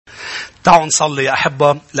تعالوا نصلي يا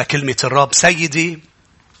أحبة لكلمة الرب. سيدي،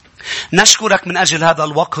 نشكرك من أجل هذا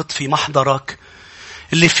الوقت في محضرك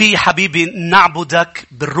اللي فيه حبيبي نعبدك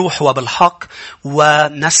بالروح وبالحق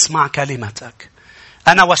ونسمع كلمتك.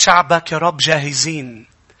 أنا وشعبك يا رب جاهزين.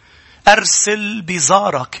 أرسل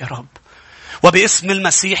بزارك يا رب، وباسم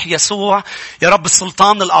المسيح يسوع يا رب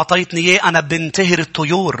السلطان اللي أعطيتني إياه أنا بنتهر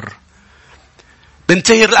الطيور،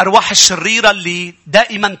 بنتهر الأرواح الشريرة اللي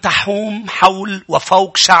دائما تحوم حول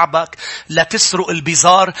وفوق شعبك لا تسرق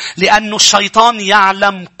البزار، لأنه الشيطان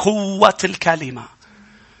يعلم قوة الكلمة.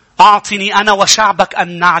 أعطني أنا وشعبك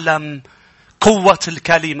أن نعلم قوة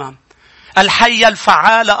الكلمة الحية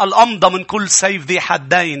الفعالة الأمضى من كل سيف ذي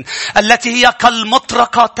حدين، التي هي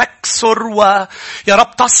كالمطرقة تكسر ويا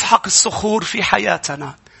رب تسحق الصخور في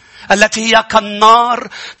حياتنا، التي هي كالنار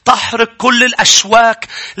تحرق كل الأشواك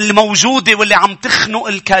اللي موجودة واللي عم تخنق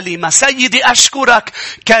الكلمة. سيدي أشكرك،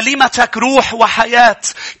 كلمتك روح وحياة،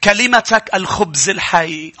 كلمتك الخبز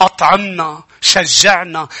الحي. أطعمنا،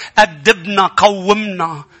 شجعنا، أدبنا،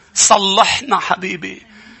 قومنا، صلحنا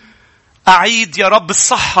حبيبي. أعيد يا رب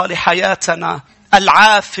الصحة لحياتنا،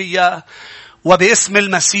 العافية، وباسم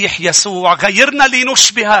المسيح يسوع غيرنا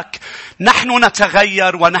لنشبهك. نحن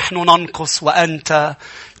نتغير ونحن ننقص وأنت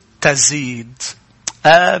تزيد.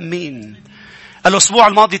 آمين. الأسبوع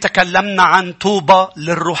الماضي تكلمنا عن طوبى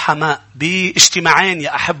للرحماء باجتماعين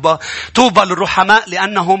يا أحبة. طوبى للرحماء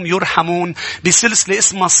لأنهم يرحمون، بسلسلة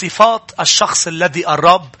اسمها صفات الشخص الذي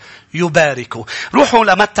الرب يباركه. روحوا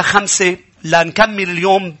لمتى 5 لنكمل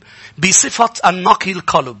اليوم بصفة النقي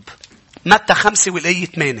القلب. متى 5 والآية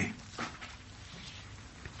 8.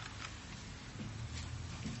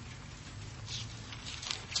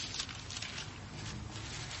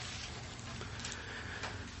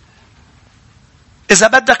 إذا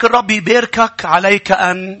بدك الرب يباركك عليك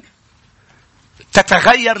أن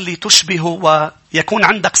تتغير لتشبهه ويكون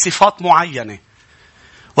عندك صفات معينة.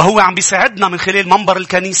 وهو عم بيساعدنا من خلال منبر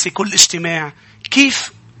الكنيسة كل اجتماع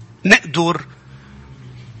كيف نقدر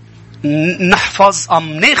نحفظ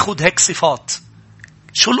أم ناخد هيك صفات.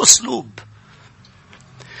 شو الأسلوب؟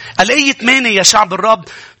 الآية 8 يا شعب الرب: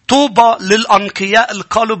 طوبى للأنقياء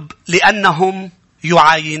القلب لأنهم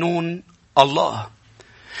يعاينون الله.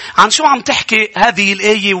 عن شو عم تحكي هذه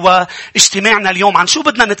الآية واجتماعنا اليوم؟ عن شو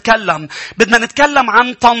بدنا نتكلم؟ بدنا نتكلم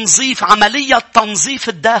عن تنظيف، عملية تنظيف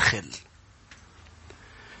الداخل.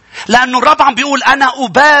 لأنه الرب عم بيقول أنا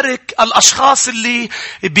أبارك الأشخاص اللي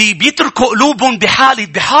بيتركوا قلوبهم بحالة،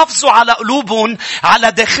 بيحافظوا على قلوبهم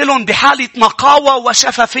على داخلهم بحالة نقاوة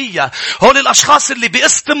وشفافية. هول الأشخاص اللي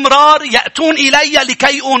باستمرار يأتون إلي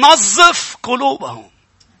لكي أنظف قلوبهم.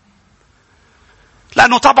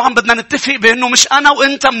 لأنه طبعا بدنا نتفق بأنه مش أنا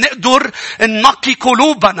وإنت منقدر ننقي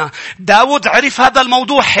قلوبنا. داود عرف هذا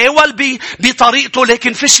الموضوع، حاول بطريقته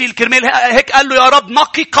لكن فشل. كرمال هيك قال له يا رب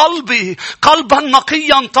نقي قلبي قلبا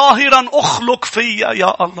نقيا طاهرا أخلق فيا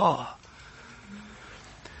يا الله.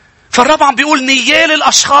 فالرب عم بيقول نيال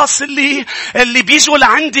الأشخاص اللي بيجوا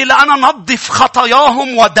لعندي لأنا نظف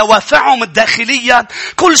خطاياهم ودوافعهم الداخلية،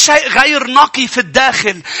 كل شيء غير نقي في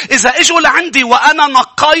الداخل. إذا اجوا لعندي وأنا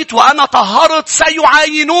نقيت وأنا طهرت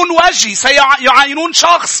سيعاينون وجهي، سيعاينون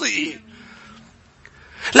شخصي.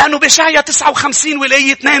 لأنه بإشعياء 59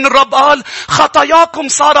 والآية 2 الرب قال خطاياكم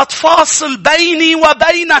صارت فاصل بيني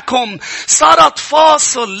وبينكم. صارت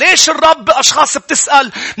فاصل. ليش الرب أشخاص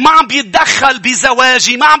بتسأل ما عم بيتدخل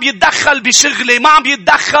بزواجي، ما عم بيتدخل بشغلي، ما عم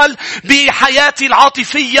بيتدخل بحياتي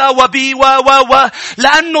العاطفية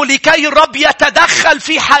لأنه لكي الرب يتدخل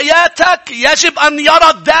في حياتك يجب أن يرى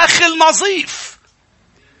الداخل نظيف.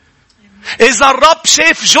 إذا الرب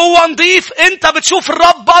شاف جوا نظيف أنت بتشوف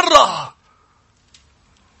الرب برا.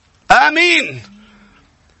 آمين.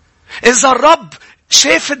 إذا الرب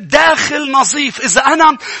شاف الداخل نظيف، إذا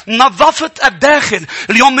أنا نظفت الداخل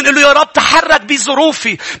اليوم بنقول له يا رب تحرك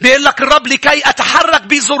بظروفي، بيقول لك الرب لكي أتحرك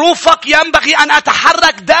بظروفك ينبغي أن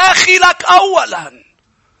أتحرك داخلك أولا.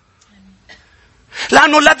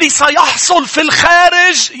 لأنه الذي سيحصل في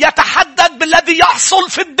الخارج يتحدد بالذي يحصل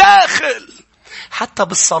في الداخل. حتى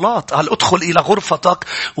بالصلاة قال ادخل إلى غرفتك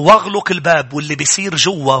واغلق الباب، واللي بيصير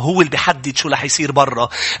جوا هو اللي بيحدد شو رح يصير برا.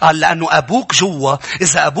 قال لأنه أبوك جوا،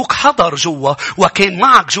 إذا أبوك حضر جوا وكان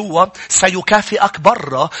معك جوا سيكافئك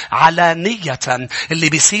برا علانية. اللي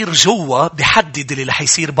بيصير جوا بيحدد اللي رح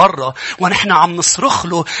يصير برا، ونحن عم نصرخ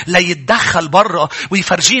له ليتدخل برا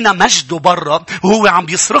ويفرجينا مجده برا، وهو عم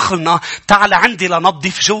بيصرخ لنا تعال عندي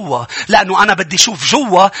لنظف جوا، لأنه أنا بدي شوف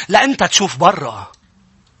جوا لأنت تشوف برا.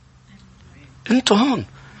 انتوا هون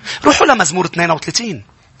روحوا لمزمور 32،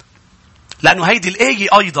 لأنه هيدي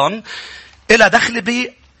الآية أيضا إلى دخل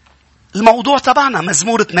بالموضوع تبعنا.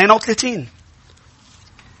 مزمور 32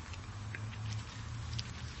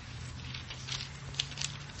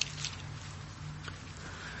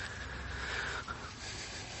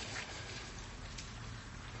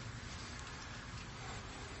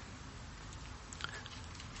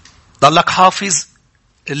 ضلك حافظ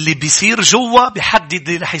اللي بيصير جوا بيحدد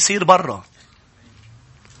اللي رح يصير برا.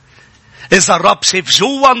 إذا الرب شايف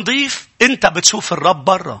جوا نظيف، أنت بتشوف الرب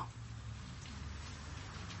برا.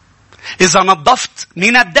 إذا نظفت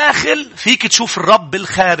من الداخل، فيك تشوف الرب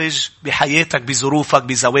بالخارج، بحياتك، بظروفك،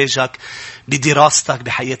 بزواجك، بدراستك،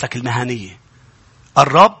 بحياتك المهنية.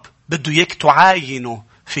 الرب بده إياك تعاينه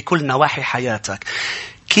في كل نواحي حياتك.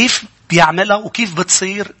 كيف بيعملها وكيف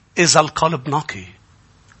بتصير؟ إذا القلب نقي،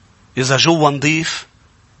 إذا جوا نظيف،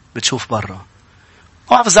 بتشوف برا.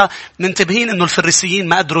 وعفزة منتبهين إنه الفريسيين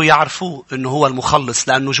ما قدروا يعرفوه إنه هو المخلص،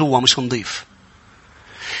 لأنه جوا مش نظيف.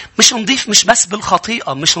 مش نظيف مش بس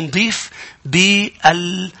بالخطيئة، مش نظيف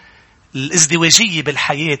بالازدواجية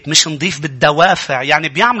بالحياة، مش نظيف بالدوافع. يعني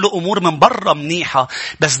بيعملوا أمور من برا منيحة،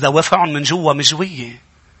 بس دوافعهم من جوا مجوية،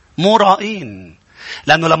 مو رائين.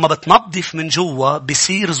 لأنه لما بتنظف من جوا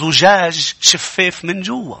بيصير زجاج شفاف من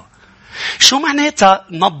جوا. شو معناتها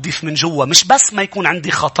نظف من جوا؟ مش بس ما يكون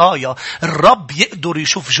عندي خطايا، الرب يقدر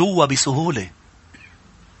يشوف جوا بسهولة.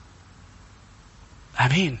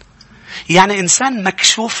 أمين. يعني إنسان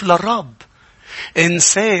مكشوف للرب،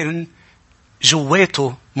 إنسان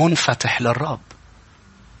جواته منفتح للرب،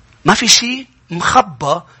 ما في شيء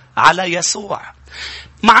مخبى على يسوع.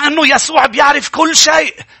 مع أنه يسوع بيعرف كل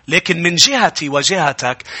شيء، لكن من جهتي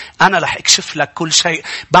وجهتك أنا رح أكشف لك كل شيء.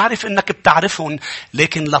 بعرف أنك بتعرفهم،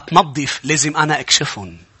 لكن لتنظف لازم أنا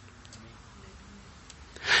أكشفهم.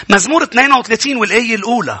 مزمور 32 والآية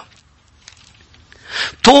الأولى: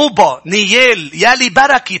 طوبى نيال يلي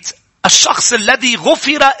بركة الشخص الذي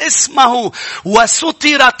غفر اسمه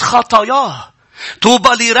وسترت خطاياه. طوبى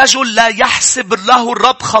لرجل لا يحسب له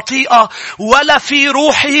الرب خطيئة ولا في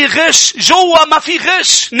روحه غش. جوا ما في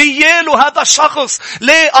غش، نياله هذا الشخص.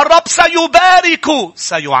 ليه؟ الرب سيباركه،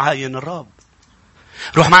 سيعاين الرب.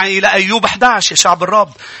 روح معي إلى أيوب 11 يا شعب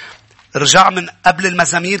الرب. رجع من قبل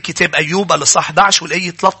المزامير كتاب أيوب الإصحاح 11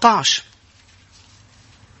 والآية 13.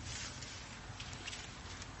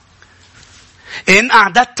 إن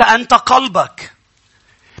أعددت أنت قلبك،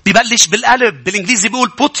 بيبلش بالقلب. بالإنجليزي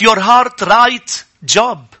بيقول put your heart right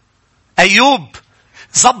job. أيوب،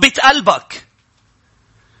 زبط قلبك.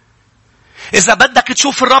 إذا بدك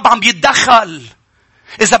تشوف الرب عم بيتدخل،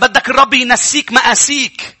 إذا بدك الرب ينسيك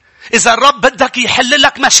مقاسيك، إذا الرب بدك يحل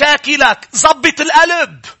لك مشاكلك، زبط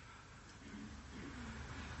القلب.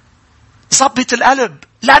 زبط القلب،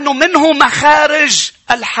 لأنه منه مخارج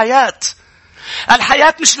الحياة.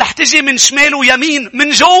 الحياة مش رح تجي من شمال ويمين، من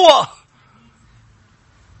جوا.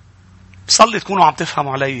 صلي تكونوا عم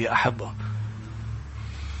تفهموا علي يا أحبة.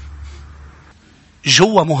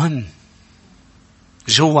 جوا مهم،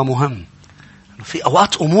 جوا مهم. في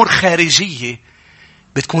أوقات أمور خارجية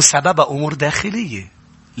بتكون سببها أمور داخلية.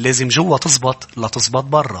 لازم جوا تزبط لا تزبط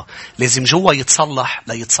برا. لازم جوا يتصلح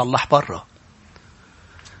لا يتصلح برا.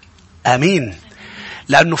 آمين.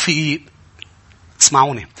 لأنه في،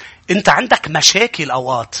 اسمعوني، أنت عندك مشاكل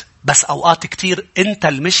أوقات، بس أوقات كتير أنت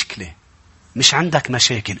المشكلة، مش عندك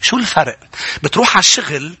مشاكل. شو الفرق؟ بتروح على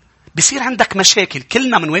الشغل بيصير عندك مشاكل.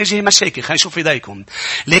 كلنا منواجه مشاكل، خلينا نشوف ايديكم.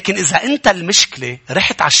 لكن إذا أنت المشكلة،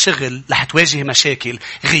 رحت على الشغل رح تواجه مشاكل،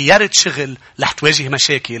 غيرت شغل رح تواجه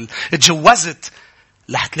مشاكل، اتجوزت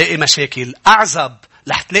رح تلاقي مشاكل، أعزب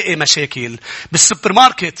رح تلاقي مشاكل، بالسوبر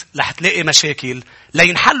ماركت رح تلاقي مشاكل.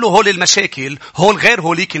 لينحلوا هول المشاكل، هول غير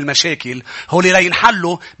هوليك المشاكل، هول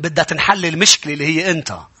لينحلوا بدها تنحل المشكلة اللي هي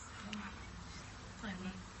أنت.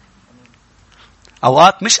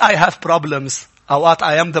 أوقات مش I have problems، أوقات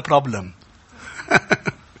I am the problem.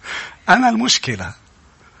 أنا المشكلة.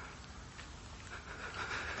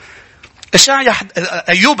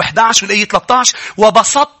 أيوب 11 والآية 13: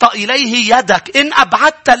 وبسطت إليه يدك إن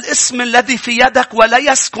أبعدت الاسم الذي في يدك ولا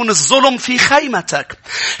يسكن الظلم في خيمتك.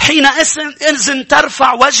 حينئذ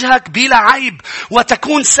ترفع وجهك بلا عيب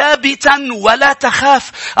وتكون ثابتا ولا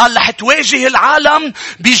تخاف. قال رح تواجه العالم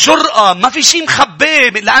بجرأة، ما في شيء مخبيه.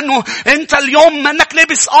 لأنه أنت اليوم منك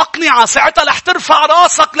لابس أقنعة، ساعتها رح ترفع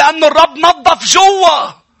راسك لأنه الرب نظف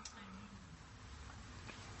جوا.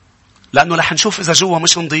 لأنه رح نشوف إذا جوا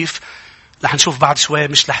مش نظيف، رح نشوف بعد شوي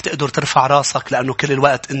مش رح تقدر ترفع راسك، لأنه كل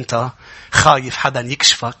الوقت أنت خايف حدا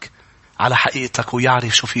يكشفك على حقيقتك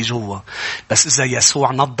ويعرف شو في جوا. بس إذا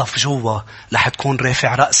يسوع نظف جوا رح تكون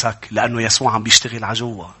رافع رأسك، لأنه يسوع عم بيشتغل على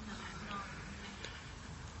جوا.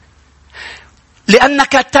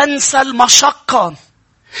 لأنك تنسى المشقة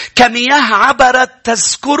كمياه عبرت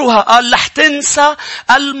تذكرها. قال رح تنسى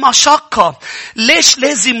المشقة. ليش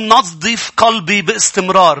لازم ننظف قلبي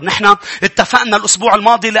باستمرار؟ نحن اتفقنا الأسبوع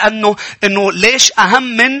الماضي إنه ليش أهم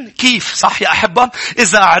من كيف. صح يا أحبة؟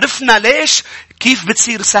 إذا عرفنا ليش، كيف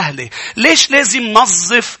بتصير سهلة؟ ليش لازم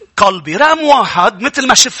نظف قلبي؟ رقم واحد مثل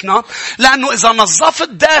ما شفنا، لأنه إذا نظفت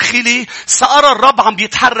داخلي سأرى الرب عم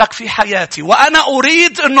بيتحرك في حياتي. وأنا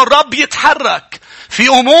أريد أن الرب يتحرك في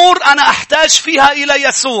أمور أنا أحتاج فيها إلى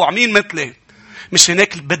يسوع. مين مثلي؟ مش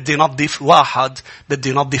هناك بدي نظف واحد،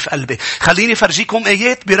 بدي نظف قلبي. خليني فرجيكم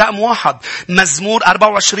آيات برقم واحد. مزمور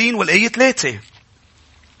 24 والآية 3.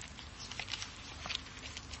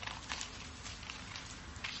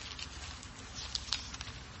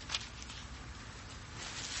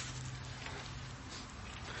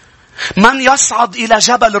 من يصعد إلى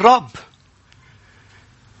جبل الرب؟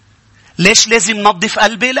 ليش لازم نظف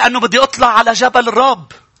قلبي؟ لأنه بدي أطلع على جبل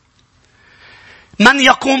الرب. من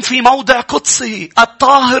يقوم في موضع قدسي؟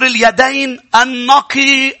 الطاهر اليدين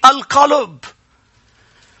النقي القلب.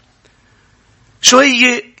 شو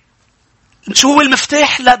هو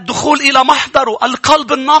المفتاح للدخول إلى محضره؟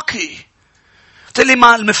 القلب النقي. قلت لي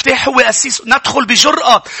ما المفتاح هو أسيس. ندخل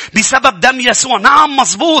بجرأة بسبب دم يسوع. نعم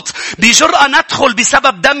مزبوط، بجرأة ندخل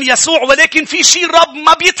بسبب دم يسوع، ولكن في شيء الرب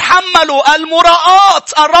ما بيتحمله: المراءة.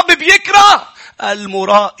 الرب بيكره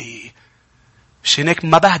المرائي. مش هناك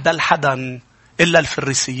ما بهدل حدا إلا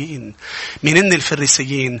الفريسيين. منين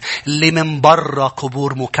الفريسيين؟ اللي من برا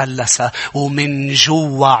قبور مكلسة ومن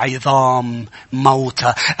جوا عظام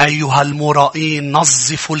موتى. أيها المرائين،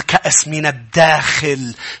 نظفوا الكأس من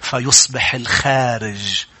الداخل فيصبح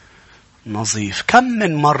الخارج نظيف. كم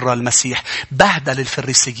من مرة المسيح بهدل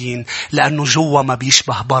الفريسيين لأنه جوا ما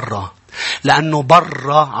بيشبه برا. لأنه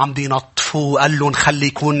برا عم بينطفوه، قال لهم خلي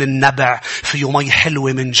يكون النبع فيه مي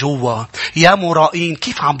حلوة من جوا. يا مرائين،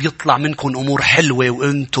 كيف عم بيطلع منكم أمور حلوة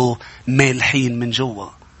وأنتوا مالحين من جوا؟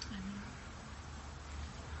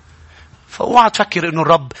 فاوعى تفكر إنه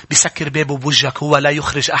الرب بيسكر بابه بوجهك هو لا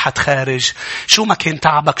يخرج أحد خارج. شو ما كان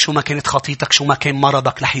تعبك، شو ما كانت خطيتك، شو ما كان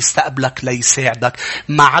مرضك، رح يستقبلك ليساعدك.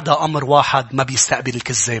 ما عدا أمر واحد: ما بيستقبل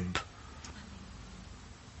الكذاب.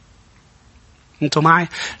 انتوا معي؟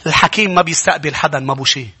 الحكيم ما بيستقبل حدا ما بو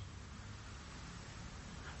شيء،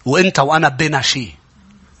 وانت وانا بنا شيء.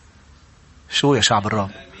 شو يا شعب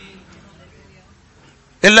الرب؟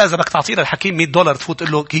 إلا إذا بدك تعطيه للحكيم $100 تفوت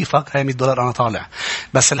تقول له كيفك؟ هاي $100 أنا طالع.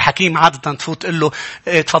 بس الحكيم عادة تفوت تقول له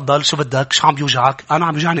ايه تفضل، شو بدك؟ شو عم بيوجعك؟ أنا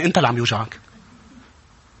عم بيوجعني. أنت اللي عم بيوجعك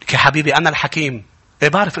يا حبيبي. أنا الحكيم. ايه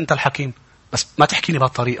بعرف أنت الحكيم، بس ما تحكيني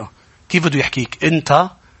بهالطريقة. كيف بده يحكيك؟ أنت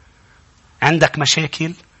عندك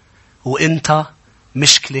مشاكل، وأنت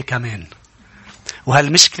مشكلة كمان،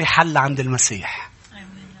 وهالمشكلة حل عند المسيح.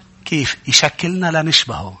 كيف يشكلنا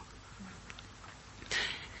لنشبهه.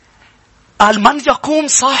 قال: من يقوم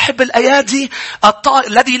صاحب الأيادي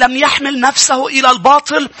الذي لم يحمل نفسه إلى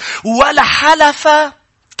الباطل ولا حلف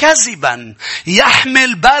كذبا،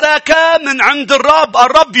 يحمل بركة من عند الرب.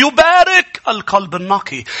 الرب يبارك القلب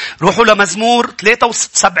النقي. روحوا لمزمور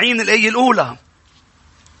 73 الآية الأولى.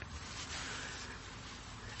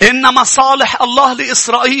 إن مصالح الله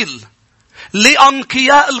لإسرائيل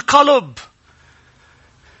لأنقياء القلب.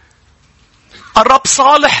 الرب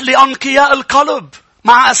صالح لأنقياء القلب.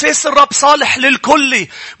 مع أساس الرب صالح للكل.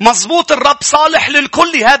 مضبوط، الرب صالح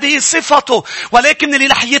للكل، هذه صفته. ولكن اللي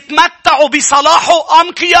رح يتمتعوا بصلاحه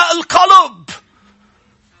أنقياء القلب.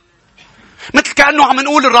 مثل كأنه عم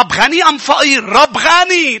نقول: الرب غني أم فقير؟ رب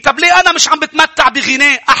غني. طب ليه أنا مش عم بتمتع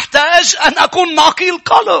بغناه؟ أحتاج أن أكون نقي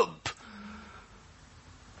القلب.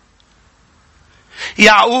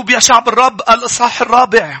 يعقوب يا شعب الرب الإصحاح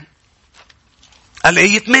 4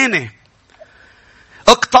 الآية 8: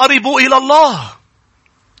 اقتربوا إلى الله.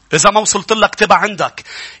 إذا ما وصلت لك تبع عندك.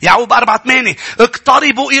 يعقوب 4:8: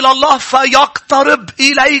 اقتربوا إلى الله فيقترب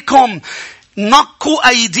إليكم. نقوا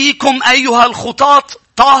أيديكم أيها الخطاة،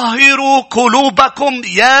 طهروا قلوبكم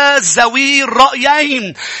يا ذوي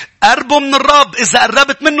الرأيين. قربوا من الرب. إذا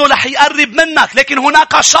قربت منه رح يقرب منك، لكن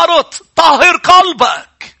هناك شرط: طهر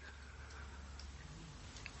قلبك.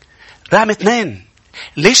 رقم 2: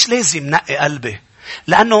 ليش لازم نقي قلبي؟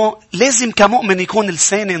 لأنه لازم كمؤمن يكون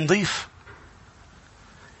لساني نظيف.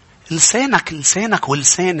 لسانك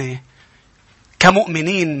ولساني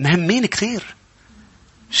كمؤمنين مهمين كثير.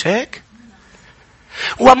 شاك؟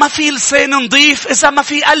 وما في لسان نظيف إذا ما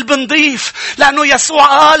في قلب نظيف. لأنه يسوع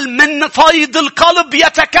قال: من فيض القلب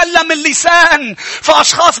يتكلم اللسان.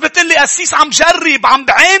 فأشخاص بتقلي: أسيس عم جرب، عم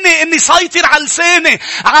بعاني إني سيطر على لساني.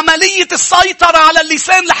 عملية السيطرة على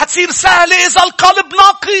اللسان رح تصير سهلة إذا القلب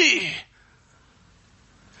نقي.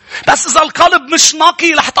 بس إذا القلب مش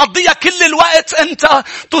نقي رح تقضيها كل الوقت أنت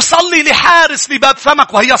تصلي لحارس بباب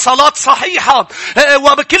فمك، وهي صلاة صحيحة،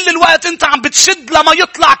 وبكل الوقت أنت عم بتشد لما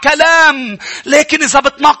يطلع كلام. لكن إذا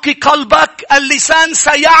بتنقي قلبك اللسان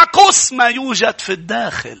سيعكس ما يوجد في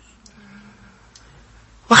الداخل.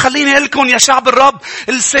 وخليني لكم يا شعب الرب،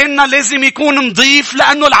 لساننا لازم يكون نظيف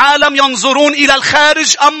لأنه العالم ينظرون إلى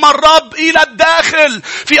الخارج أما الرب إلى الداخل.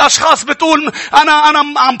 في أشخاص بتقول أنا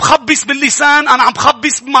عم بخبص باللسان، أنا عم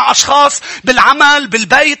بخبص مع أشخاص بالعمل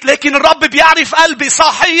بالبيت، لكن الرب بيعرف قلبي.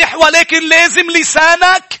 صحيح، ولكن لازم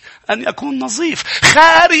لسانك أن يكون نظيف،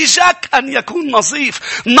 خارجك أن يكون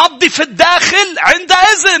نظيف. نظف الداخل،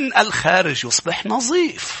 عندئذ الخارج يصبح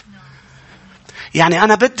نظيف. يعني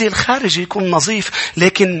أنا بدي الخارج يكون نظيف،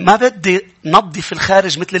 لكن ما بدي نظف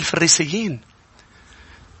الخارج مثل الفريسيين.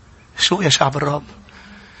 شو يا شعب الرب؟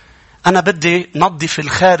 أنا بدي نظف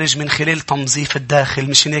الخارج من خلال تنظيف الداخل.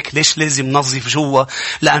 مش هيك ليش لازم نظف جوا؟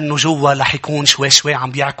 لأنه جوا رح يكون شوي شوي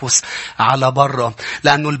عم بيعكس على برا.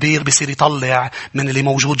 لأنه البير بيصير يطلع من اللي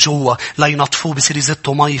موجود جوا، لا ينطفوه بيصير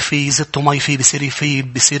يزتوا مي فيه، يزتوا مي فيه بيصير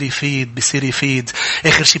يفيد بيصير يفيد بيصير يفيد.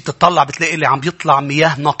 آخر شيء بتطلع بتلاقي اللي عم بيطلع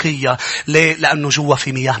مياه نقية. ليه؟ لأنه جوا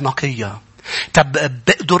في مياه نقية. طب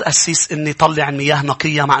بقدر أسيس إني طلع مياه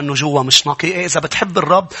نقية مع إنه جوا مش نقي؟ إذا بتحب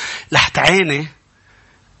الرب رح تعاني،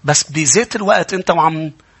 بس بذات الوقت أنت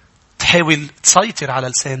وعم تحاول تسيطر على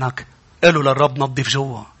لسانك، قالوا للرب نظف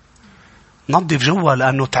جوا، نظف جوا،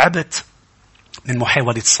 لأنه تعبت من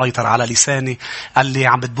محاولة السيطرة على لساني اللي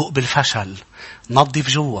عم بتبوق بالفشل. نظف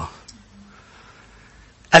جوا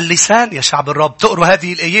اللسان يا شعب الرب. تقروا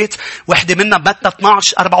هذه الآيات، واحدة منها متى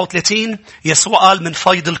 12:34، يسوع قال من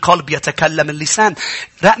فيض القلب يتكلم اللسان.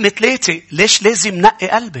 رقم 3، ليش لازم نقي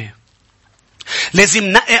قلبي؟ لازم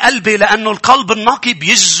نقي قلبي لأنه القلب النقي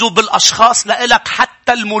بيجذب الأشخاص لإلك،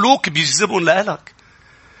 حتى الملوك بيجذبون لإلك.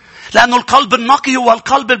 لأنه القلب النقي هو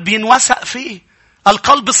القلب اللي بينوثق فيه،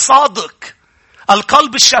 القلب الصادق،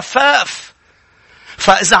 القلب الشفاف.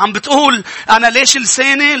 فإذا عم بتقول أنا ليش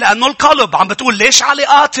لساني؟ لأنه القلب. عم بتقول ليش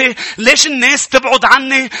علاقاتي؟ ليش الناس تبعد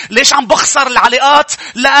عني؟ ليش عم بخسر العلاقات؟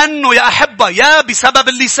 لأنه يا أحبة، يا بسبب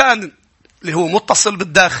اللسان اللي هو متصل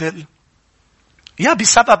بالداخل، يا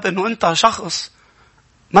بسبب أنه أنت شخص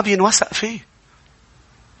ما بينوثق فيه،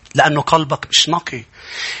 لأنه قلبك مش نقي.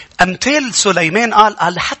 أمثال سليمان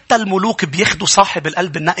قال حتى الملوك بياخدوا صاحب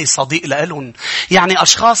القلب النقي صديق لهم. يعني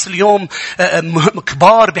أشخاص اليوم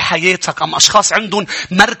كبار بحياتك، أم أشخاص عندهم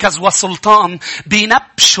مركز وسلطان،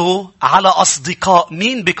 بينبشوا على أصدقاء.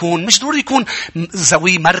 مين بيكون؟ مش ضروري يكون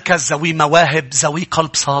ذوي مركز، ذوي مواهب، ذوي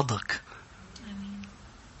قلب صادق.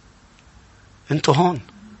 أنتوا هون.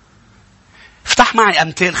 افتح معي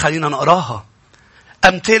أمثال، خلينا نقراها.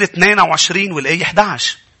 أمثال 22 والآية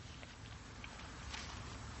 11.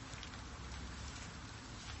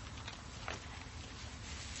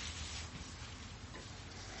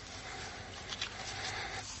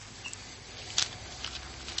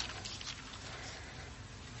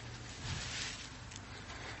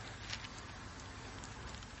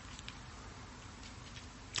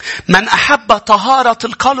 من أحب طهارة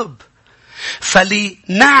القلب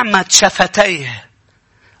فلنعمة شفتيه.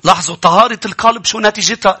 لاحظوا طهارة القلب شو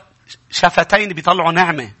نتيجتها؟ شفتين بيطلعوا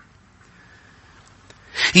نعمة.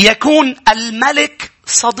 يكون الملك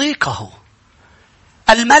صديقه.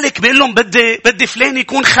 الملك بيقول لهم بدي فلان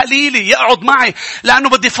يكون خليلي، يقعد معي، لأنه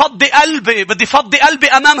بدي فضي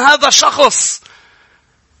قلبي أمام هذا الشخص.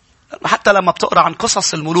 حتى لما بتقرأ عن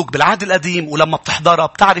قصص الملوك بالعهد القديم ولما بتحضرها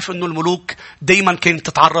بتعرف أنه الملوك دايما كانت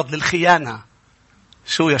تتعرض للخيانة.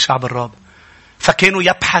 شو يا شعب الرب؟ فكانوا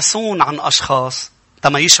يبحثون عن أشخاص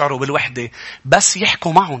لما يشعروا بالوحدة بس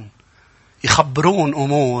يحكوا معهم، يخبرون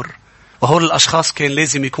أمور، وهول الأشخاص كان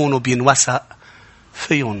لازم يكونوا بينوثق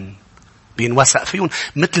فيهم.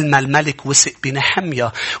 مثل ما الملك وثق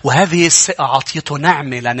بنحمية، وهذه الثقة عطيته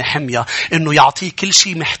نعمة لنحمية إنه يعطيه كل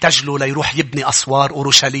شيء محتاج له ليروح يبني أسوار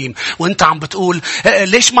أورشليم. وإنت عم بتقول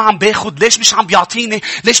ليش ما عم باخد؟ ليش مش عم بيعطيني؟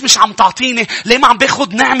 ليش مش عم تعطيني؟ ليه ما عم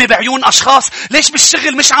باخد نعمة بعيون أشخاص؟ ليش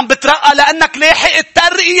بالشغل مش عم بترقى؟ لأنك لاحق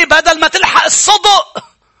الترقية بدل ما تلحق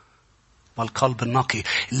الصدق. والقلب النقي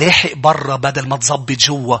لاحق برا بدل ما تزبط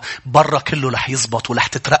جوا. برا كله رح يزبط ورح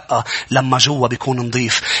تترقى لما جوا بيكون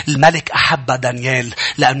نظيف. الملك أحب دانيال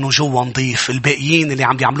لأنه جوا نظيف. الباقيين اللي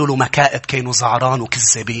عم بيعملوا له مكائد كانوا زعران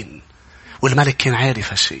وكذابين، والملك كان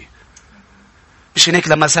عارف هالشي. مش هيك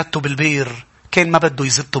لما زدته بالبير كان ما بده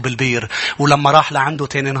يزته بالبير، ولما راح لعنده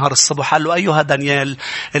تاني نهار الصبح قال له أيها دانيال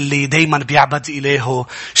اللي دايما بيعبد إلهه،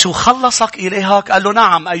 شو خلصك إلهك؟ قال له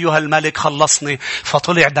نعم أيها الملك خلصني.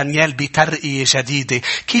 فطلع دانيال بترقية جديدة.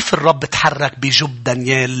 كيف الرب تحرك بجب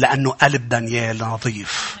دانيال؟ لأنه قلب دانيال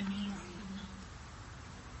نظيف.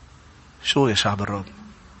 شو يا شعب الرب؟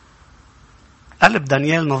 قلب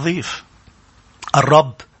دانيال نظيف.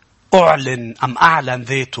 الرب أعلن أم أعلن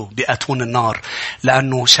ذاته بأتون النار.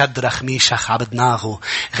 لأنه شدرخ ميشخ عبدناغو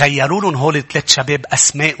غيروا لهم هول 3 شباب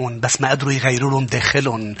أسمائهم، بس ما قدروا يغيروا لهم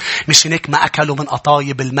داخلهم. مش هيك ما أكلوا من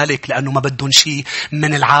قطايب الملك، لأنه ما بدهم شيء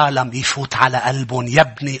من العالم يفوت على قلبهم.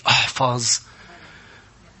 يبني احفظ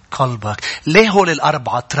قلبك. ليه هول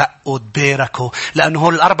 4 ترقوا تباركوا؟ لأنه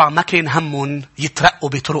هول 4 ما كان همهم يترقوا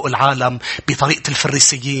بطرق العالم، بطريقة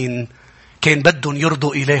الفريسيين. كان بدهم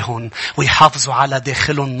يرضوا إليهم ويحافظوا على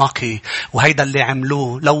داخلهم نقي. وهيدا اللي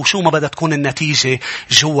عملوه. لو شو ما بدها تكون النتيجة،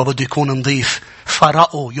 جوا بده يكون نظيف.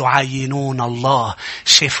 فرأوا يعاينون الله،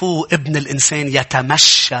 شافوه ابن الإنسان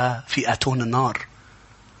يتمشى في أتون النار.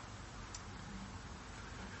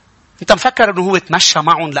 انت مفكر انه هو تمشى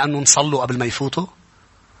معهم لأنه نصلوا قبل ما يفوتوا؟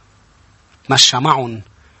 تمشى معهم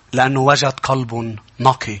لأنه وجد قلب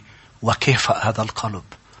نقي وكافأ هذا القلب.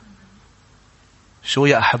 شو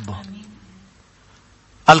يا أحبه؟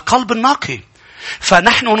 القلب النقي.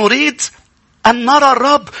 فنحن نريد أن نرى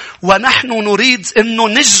الرب، ونحن نريد أنه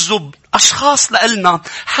نجذب أشخاص لنا.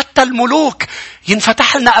 حتى الملوك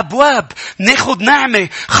ينفتح لنا أبواب، ناخد نعمة،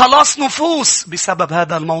 خلاص نفوس بسبب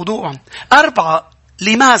هذا الموضوع. 4.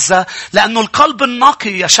 لماذا؟ لأنه القلب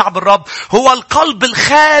النقي يا شعب الرب هو القلب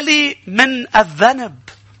الخالي من الذنب.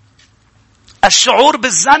 الشعور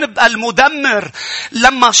بالذنب المدمر.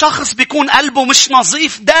 لما شخص بيكون قلبه مش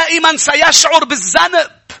نظيف دائما سيشعر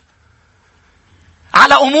بالذنب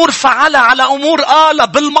على أمور فعلها، على أمور قالها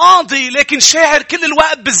بالماضي، لكن شاعر كل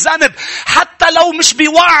الوقت بالذنب. حتى لو مش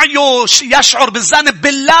بوعيه يشعر بالذنب،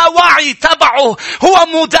 باللاوعي تبعه هو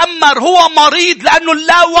مدمر، هو مريض. لأنه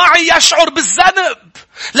اللاوعي يشعر بالذنب،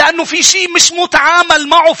 لأنه في شيء مش متعامل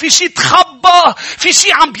معه، في شيء تخبى، في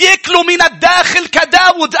شيء عم بيأكله من الداخل.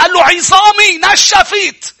 كداود قال له عظامي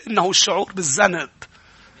نشفت. إنه الشعور بالذنب.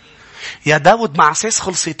 يا داود ما عساس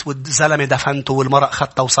خلصت والزلمة دفنته والمرأة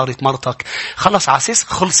خدتها وصارت مرتك. خلص عساس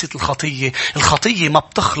خلصت الخطية. الخطية ما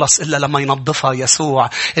بتخلص إلا لما ينظفها يسوع.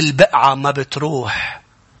 البقعة ما بتروح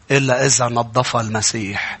إلا إذا نظفها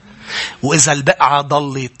المسيح. وإذا البقعة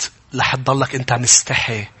ضلت رح تضلك أنت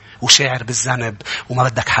مستحي وشاعر بالذنب وما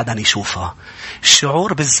بدك حدا يشوفها.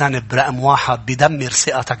 الشعور بالذنب رقم 1 بيدمر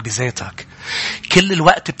ثقتك بذاتك. كل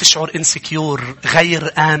الوقت بتشعر انسكيور،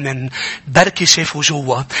 غير آمن. بركي شافوا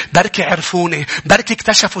جوا، بركي عرفوني، بركي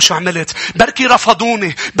اكتشفوا شو عملت، بركي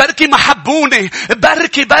رفضوني، بركي محبوني،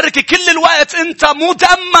 بركي. كل الوقت انت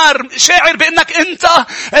مدمر، شاعر بانك انت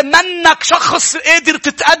منك شخص قادر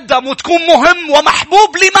تتقدم وتكون مهم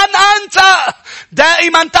ومحبوب. لمن انت؟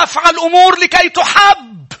 دائما تفعل امور لكي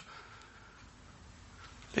تحب.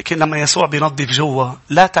 لكن لما يسوع بينظف جوا،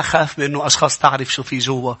 لا تخاف بأنه أشخاص تعرف شو في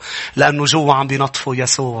جوا، لأنه جوا عم بينظفوا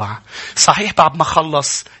يسوع. صحيح بعد ما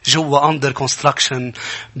خلص جوا under construction،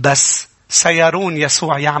 بس سيرون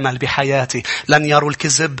يسوع يعمل بحياتي. لن يروا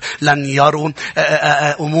الكذب، لن يروا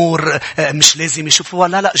أمور مش لازم يشوفوها.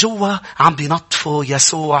 لا جوا عم بينظفوا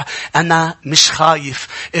يسوع. أنا مش خايف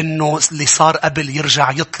إنه اللي صار قبل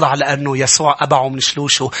يرجع يطلع، لأنه يسوع أبعه من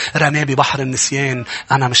شلوشه رماه ببحر النسيان.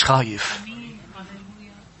 أنا مش خايف.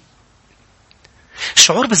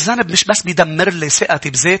 الشعور بالذنب مش بس بيدمر لي ثقتي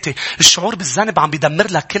بذاتي، الشعور بالذنب عم بيدمر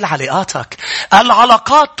لك كل علاقاتك.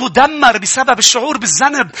 العلاقات تدمر بسبب الشعور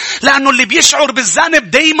بالذنب، لأنه اللي بيشعر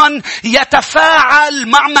بالذنب دايما يتفاعل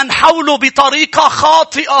مع من حوله بطريقة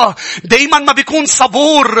خاطئة. دايما ما بيكون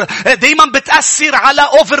صبور، دايما بتأثر على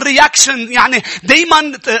اوفر رياكشن، يعني دايما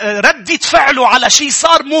ردة فعله على شيء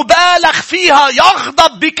صار مبالغ فيها،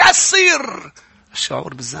 يغضب بكسر.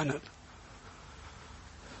 الشعور بالذنب،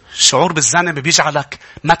 الشعور بالذنب بيجعلك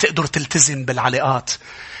ما تقدر تلتزم بالعلاقات.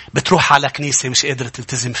 بتروح على كنيسة مش قادر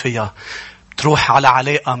تلتزم فيها، بتروح على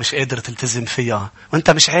علاقة مش قادر تلتزم فيها، وانت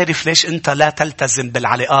مش عارف ليش انت لا تلتزم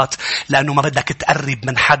بالعلاقات. لأنه ما بدك تقرب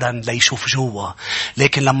من حدا ليشوف جوا.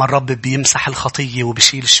 لكن لما الرب بيمسح الخطية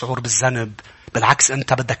وبيشيل الشعور بالذنب، بالعكس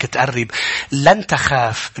انت بدك تقرب. لن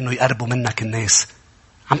تخاف انه يقربوا منك الناس.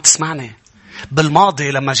 عم تسمعني؟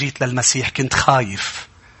 بالماضي لما جيت للمسيح كنت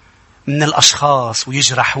خايف من الأشخاص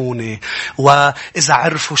ويجرحوني، وإذا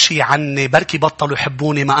عرفوا شيء عني بركي بطلوا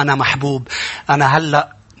يحبوني ما أنا محبوب. أنا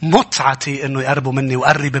هلأ متعتي إنه يقربوا مني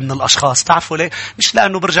وقرب من الأشخاص. تعرفوا ليه؟ مش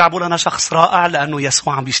لأنه برجع بقول أنا شخص رائع، لأنه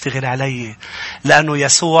يسوع عم بيشتغل علي، لأنه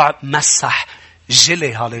يسوع مسح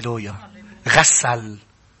جلي، هاليلويا، غسل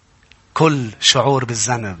كل شعور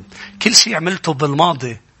بالذنب. كل شيء عملته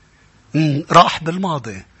بالماضي راح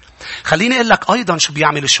بالماضي. خليني أقول لك أيضا شو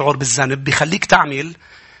بيعمل الشعور بالذنب. بيخليك تعمل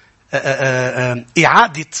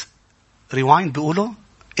إعادة ريوايند، بيقولوا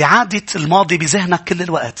إعادة الماضي بذهنك كل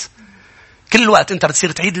الوقت. كل وقت أنت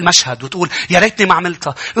بتصير تعيد المشهد وتقول يا ريتني ما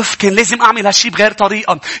عملتها. كان لازم أعمل هالشي بغير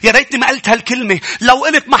طريقة. يا ريتني ما قلت هالكلمة. لو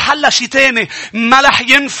قلت محلها شي تاني ما رح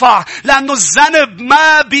ينفع. لأنه الذنب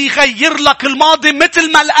ما بيغير لك الماضي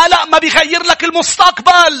مثل ما القلق ما بيغير لك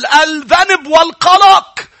المستقبل. الذنب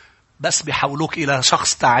والقلق بس بيحولوك إلى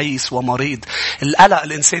شخص تعيس ومريض. القلق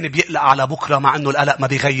الإنساني بيقلق على بكرة مع أنه القلق ما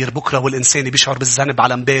بيغير بكرة. والإنساني بيشعر بالذنب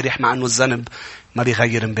على امبارح مع أنه الذنب ما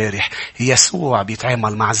بيغير امبارح. يسوع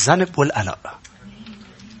بيتعامل مع الذنب والقلق.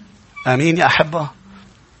 آمين يا أحبة.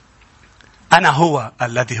 أنا هو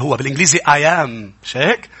الذي هو. بالإنجليزي I am.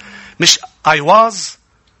 شايك؟ مش I was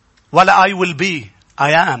ولا I will be.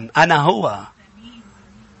 I am. أنا هو.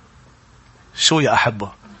 شو يا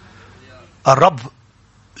أحبة؟ الرب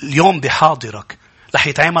اليوم بحاضرك رح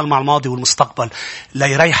يتعامل مع الماضي والمستقبل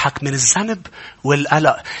ليريحك من الذنب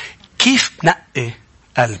والقلق. كيف نقي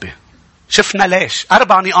قلبي؟ شفنا ليش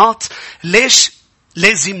 4 نقاط. ليش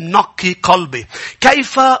لازم نقي قلبي؟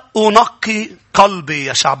 كيف أنقي قلبي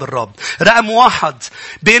يا شعب الرب؟ رقم 1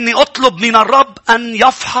 بإني أطلب من الرب أن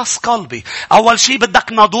يفحص قلبي. أول شيء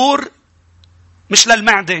بدك نادور مش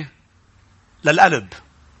للمعدة للقلب.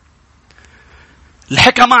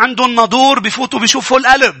 الحكمة عندهم نادور بيفوتوا بيشوفوا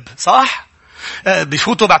القلب. صح؟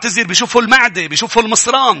 بيفوتوا بعتذر بيشوفوا المعدة بيشوفوا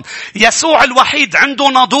المصران. يسوع الوحيد عنده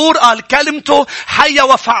نادور. قال كلمته حية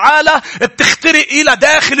وفعالة بتخترق إلى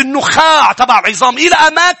داخل النخاع تبع العظام إلى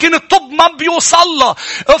أماكن الطب ما بيوصل.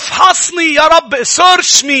 افحصني يا رب.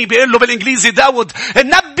 search me بيقول له بالإنجليزي داود.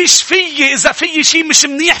 نبش فيي إذا في شيء مش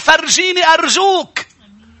منيح فرجيني أرجوك.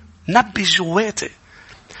 نبش جواتي.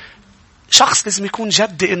 شخص لازم يكون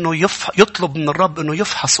جدي إنه يطلب من الرب إنه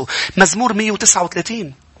يفحصه. مزمور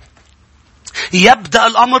 139 يبدأ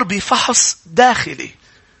الأمر بفحص داخلي.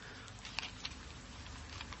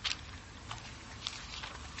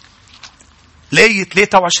 لآية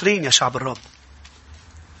 23 يا شعب الرب.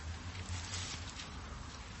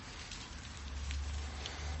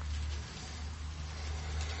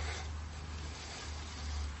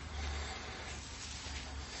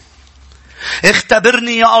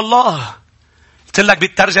 اختبرني يا الله. قلت لك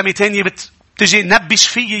بالترجمة تانية بتجي نبش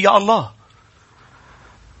فيي يا الله.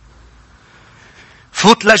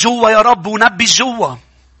 فوت لجوا يا رب ونبش جوا.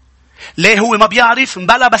 ليه هو ما بيعرف؟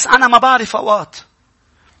 مبلا بس أنا ما بعرف أوقات.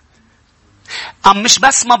 مش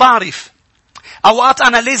بس ما بعرف. أوقات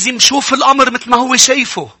أنا لازم شوف الأمر مثل ما هو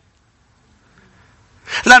شايفه.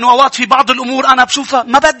 لأنه أوقات في بعض الأمور أنا بشوفها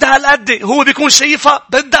ما بدها هالقد. هو بيكون شايفها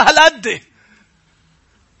بدها هالقد.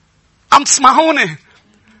 عم تسمعوني؟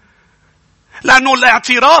 لأنه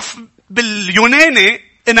الاعتراف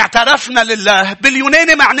باليوناني إن اعترفنا لله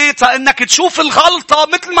باليوناني معناتها إنك تشوف الغلطة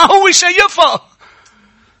مثل ما هو شايفها.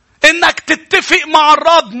 إنك تتفق مع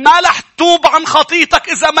الرب ما رح تتوب عن خطيتك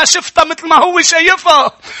إذا ما شفتها مثل ما هو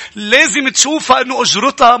شايفها. لازم تشوفها إنه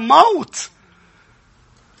أجرتها موت.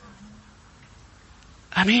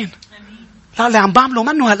 أمين. لا اللي عم بعمله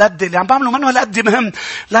منه هالقد. اللي عم بعمله منه هالقد مهم.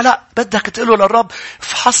 لا بدك تقوله للرب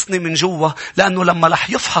فحصني من جوا. لأنه لما رح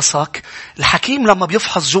يفحصك الحكيم لما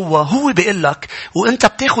بيفحص جوا هو بيقول لك وانت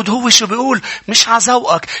بتاخد هو شو بيقول مش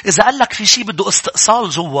عزوقك. إذا قال لك في شيء بده استئصال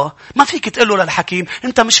جوا ما فيك تقوله للحكيم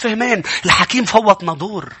انت مش فهمان. الحكيم فوت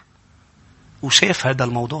نادور وشاف هذا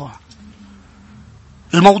الموضوع.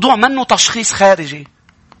 الموضوع منه تشخيص خارجي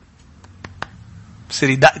بصير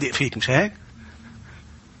يدقدق فيك. مش هيك؟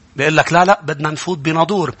 بيقول لك لا بدنا نفوت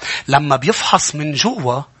بنادور. لما بيفحص من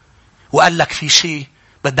جوا وقال لك في شيء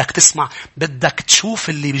بدك تسمع. بدك تشوف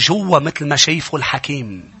اللي جوا مثل ما شايفه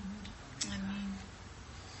الحكيم.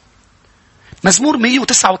 مزمور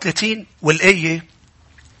 139 والآية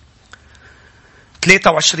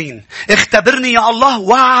 23 اختبرني يا الله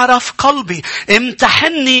واعرف قلبي.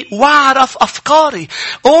 امتحني واعرف أفكاري.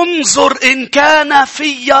 انظر إن كان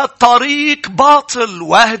في طريق باطل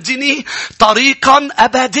واهدني طريقا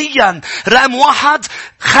أبديا. رقم 1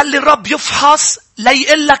 خلي الرب يفحص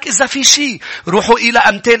ليقول لك إذا في شيء. روحوا إلى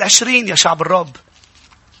أمثال 20 يا شعب الرب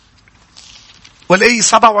والآية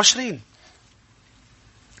 27.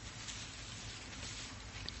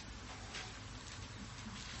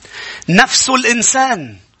 نفس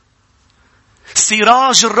الإنسان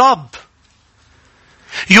سراج الرب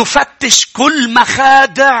يفتش كل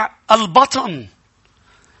مخادع البطن.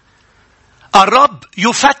 الرب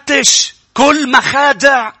يفتش كل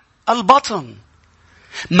مخادع البطن.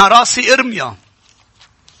 مراسي إرميا.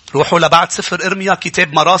 روحوا لبعد سفر إرميا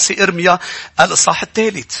كتاب مراسي إرميا الإصحاح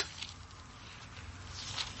 3.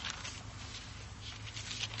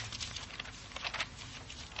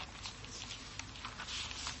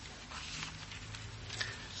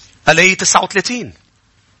 الآية 39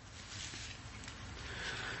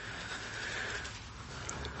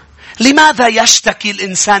 لماذا يشتكي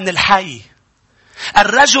الإنسان الحي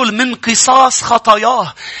الرجل من قصاص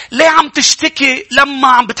خطاياه. ليه عم تشتكي لما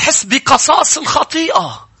عم بتحس بقصاص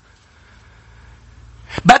الخطيئة؟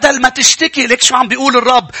 بدل ما تشتكي، لك شو عم بيقول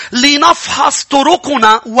الرب؟ لنفحص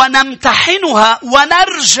طرقنا ونمتحنها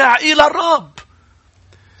ونرجع إلى الرب.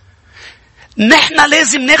 نحن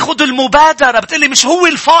لازم ناخد المبادرة. بتقلي مش هو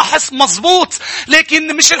الفاحص، مزبوط،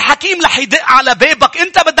 لكن مش الحكيم رح يدق على بابك.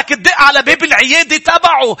 انت بدك تدق على باب العيادة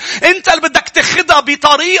تبعه. انت اللي بدك تاخدها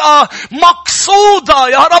بطريقة مقصودة.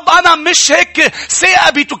 يا رب انا مش هيك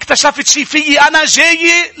ثاقبت واكتشفت شي فيي، انا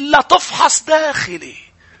جاي لتفحص داخلي.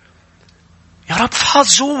 يا رب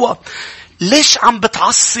فحص جوا. ليش عم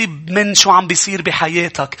بتعصب من شو عم بيصير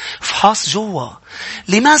بحياتك؟ فحص جوا.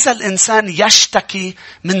 لماذا الإنسان يشتكي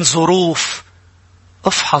من ظروف؟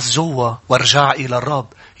 افحص جوا وارجع إلى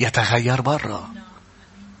الرب، يتغير برا.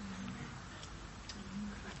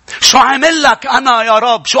 شو عمل لك أنا يا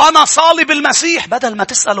رب؟ شو أنا صالب المسيح؟ بدل ما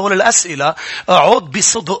تسأل هول الأسئلة، اعود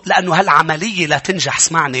بصدق، لأنه هالعملية لا تنجح.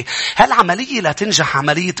 اسمعني، هالعملية لا تنجح.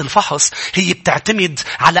 عملية الفحص هي بتعتمد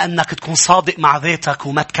على أنك تكون صادق مع ذاتك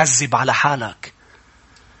وما تكذب على حالك.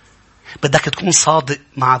 بدك تكون صادق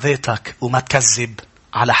مع ذاتك وما تكذب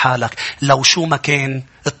على حالك. لو شو ما كان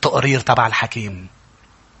التقرير تبع الحكيم.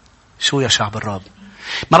 شو يا شعب الرب؟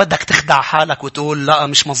 ما بدك تخدع حالك وتقول لا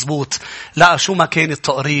مش مزبوط. لا، شو ما كان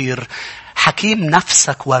التقرير، حكيم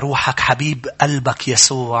نفسك وروحك، حبيب قلبك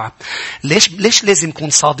يسوع. ليش لازم يكون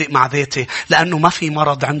صادق مع ذاتي؟ لأنه ما في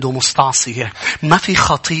مرض عنده مستعصية، ما في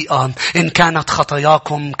خطيئة إن كانت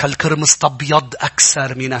خطاياكم كالكرمز تبيض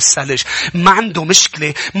أكثر من الثلج. ما عنده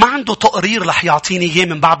مشكلة، ما عنده تقرير رح يعطيني إياه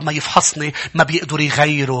من بعد ما يفحصني ما بيقدر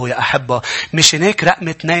يغيره. يا أحبة، مش هناك رقم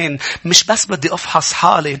 2 مش بس بدي أفحص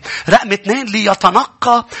حالي. رقم 2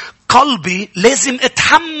 ليتنقى قلبي لازم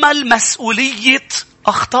اتحمل مسؤولية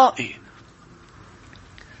أخطائي.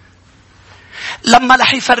 لما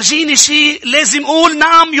رح يفرجيني شيء لازم أقول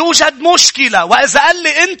نعم يوجد مشكلة. وإذا قال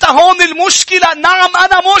لي أنت هون المشكلة، نعم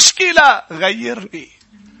أنا مشكلة، غيرني.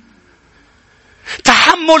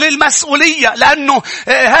 تحمل المسؤولية، لأنه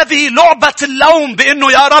هذه لعبة اللوم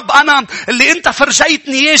بأنه يا رب أنا اللي أنت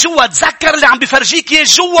فرجيتني إياه جوا. تذكر اللي عم بفرجيك إياه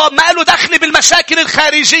جوا ما له دخل بالمشاكل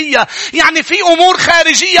الخارجية. يعني في أمور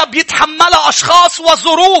خارجية بيتحملها أشخاص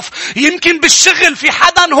وظروف. يمكن بالشغل في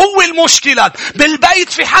حدا هو المشكلة، بالبيت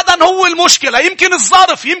في حدا هو المشكلة، يمكن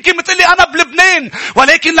الظرف، يمكن بتقلي أنا بلبنان.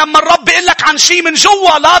 ولكن لما الرب يقول لك عن شيء من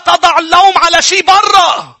جوا، لا تضع اللوم على شيء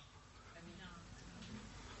برا.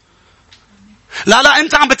 لا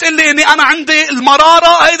أنت عم بتقلي إني أنا عندي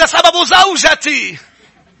المرارة، هيدا سببه زوجتي.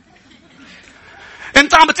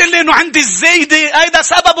 أنت عم بتقلي إنه عندي الزايدة، هيدا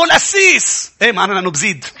سببه القسيس. إيه ما أنا لأنه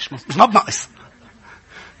بزيد، مش ما بنقص.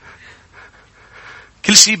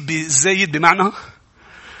 كل شيء بزايد بمعنى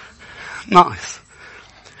ناقص.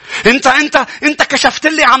 أنت كشفت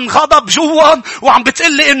لي عن غضب جوا وعم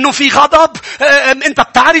بتقلي إنه في غضب. أنت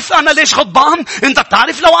بتعرف أنا ليش غضبان؟ أنت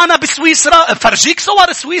بتعرف لو أنا بسويسرا فرجيك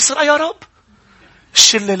صور سويسرا يا رب.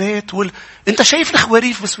 الشلالات انت شايف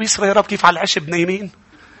الخواريف بسويسرا يا رب كيف على العشب نايمين؟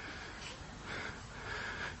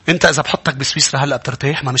 انت اذا بحطك بسويسرا هلا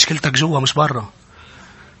بترتاح؟ ما مشكلتك جوا مش برا.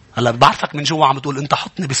 هلا بعرفك من جوا عم بتقول انت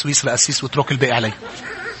حطني بسويسرا اسيس واترك الباقي علي.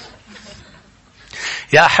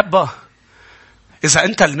 يا احبه، اذا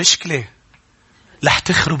انت المشكله رح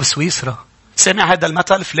تخرب سويسرا. سامع هذا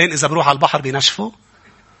المثل؟ فلان اذا بروح على البحر بينشفه.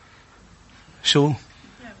 شو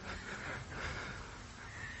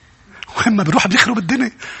وهم بيروح بيخرب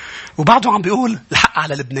الدنيا. وبعده عم بيقول الحق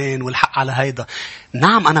على لبنان والحق على هيدا.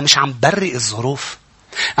 نعم أنا مش عم برئ الظروف،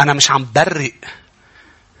 أنا مش عم برئ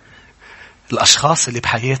الأشخاص اللي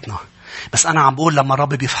بحياتنا، بس أنا عم بقول لما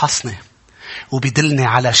الرب بيفحصني وبيدلني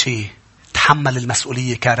على شيء، تحمل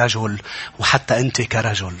المسؤولية كرجل. وحتى أنت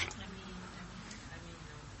كرجل.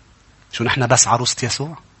 شو نحن بس عروسة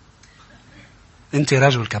يسوع؟ أنت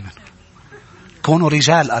رجل كمان. كونوا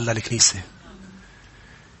رجال قال للكنيسة.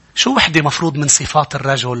 شو وحدة مفروض من صفات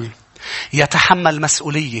الرجل؟ يتحمل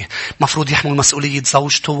مسؤولية. مفروض يحمل مسؤولية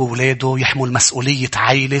زوجته وولاده، يحمل مسؤولية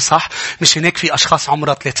عائلة، صح؟ مش هناك في أشخاص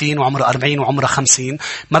عمرها 30 وعمرها 40 وعمرها 50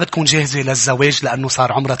 ما بتكون جاهزة للزواج لأنه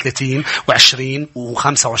صار عمرها 30 و20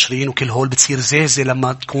 و25 وكل هول بتصير جاهزة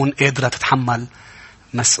لما تكون قادرة تتحمل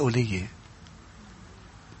مسؤولية.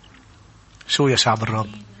 شو يا شعب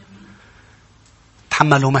الرب؟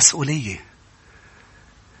 تحملوا مسؤولية.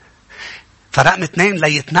 فرقم 2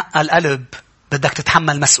 ليتنقى القلب بدك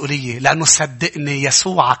تتحمل مسؤولية. لأنه صدقني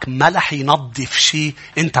يسوعك ما رح ينظف شيء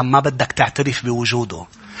أنت ما بدك تعترف بوجوده.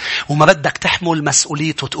 وما بدك تحمل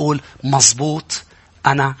مسؤوليته وتقول مزبوط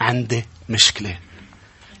أنا عندي مشكلة.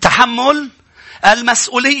 تحمل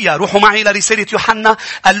المسؤولية. روحوا معي لرسالة يوحنا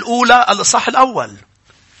الأولى الإصحاح الأول.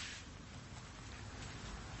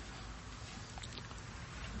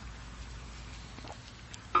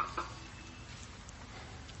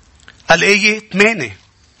 الآية 8.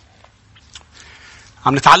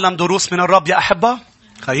 عم نتعلم دروس من الرب يا أحبة.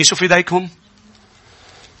 خلينا نشوف ايديكم.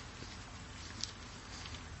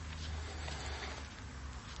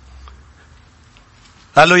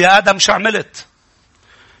 قال له يا آدم شو عملت؟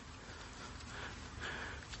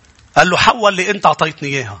 قال له حواء اللي انت اعطيتني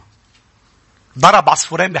اياها. ضرب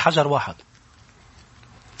عصفورين بحجر واحد.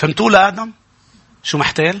 فهمتوا لآدم؟ شو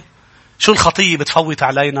محتال؟ شو الخطية بتفوت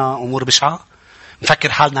علينا أمور بشعة؟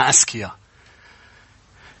 نفكر حالنا أذكياء.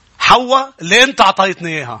 حواء اللي انت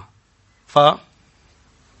اعطيتني اياها.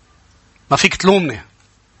 ما فيك تلومني.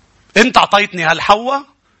 انت اعطيتني هالحواء،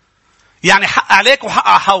 يعني حق عليك وحق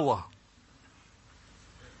على حواء.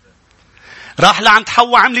 راح لعند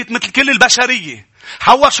حواء عملت مثل كل البشرية.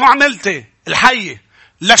 حواء شو عملتي؟ الحية.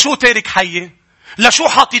 لشو تارك حية؟ لشو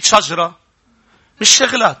حاطيت شجرة؟ مش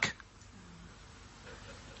شغلك.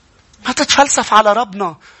 ما تتفلسف على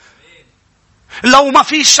ربنا. لو ما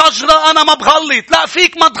في شجرة أنا ما بغلط. لا،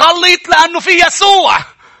 فيك ما تغلط لأنه في يسوع.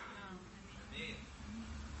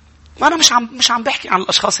 أنا مش عم بحكي عن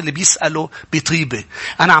الأشخاص اللي بيسألوا بطيبة.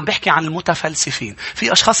 أنا عم بحكي عن المتفلسفين.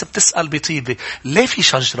 في أشخاص بتسأل بطيبة. ليه في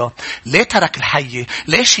شجرة؟ ليه ترك الحية؟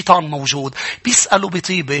 ليه الشيطان موجود؟ بيسألوا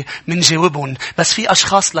بطيبة من جاوبهم. بس في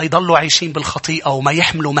أشخاص لا يضلوا عايشين بالخطيئة وما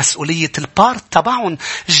يحملوا مسؤولية البارت تبعهم،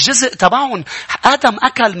 الجزء تبعهم. آدم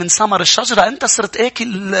أكل من ثمر الشجرة، أنت صرت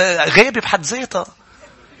آكل غيبة بحد ذاتها.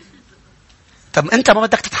 طب أنت ما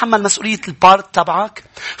بدك تتحمل مسؤولية البارت تبعك؟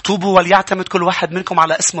 توبوا وليعتمد كل واحد منكم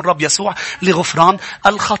على اسم الرب يسوع لغفران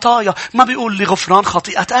الخطايا. ما بيقول لغفران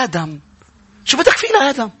خطيئة آدم. شو بدك فينا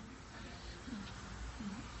آدم؟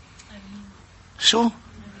 شو؟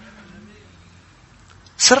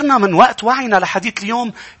 صرنا من وقت وعينا لحديث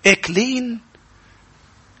اليوم آكلين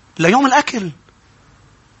ليوم الأكل.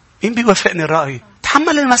 مين بيوافقني الرأي؟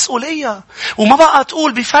 تحمل المسؤولية. وما بقى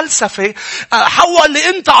تقول بفلسفة حواء اللي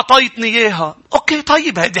انت اعطيتني اياها. اوكي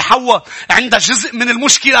طيب، هذه حواء عندها جزء من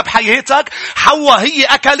المشكلة بحياتك. حواء هي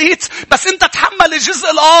اكلت، بس انت تحمل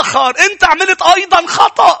الجزء الاخر. انت عملت ايضا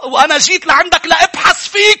خطأ، وانا جيت لعندك لابحث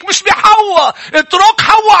فيك مش بحواء. اترك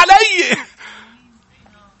حواء علي.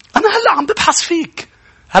 انا هلأ عم ببحث فيك.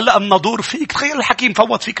 هلأ النادور فيك. تخيل الحكيم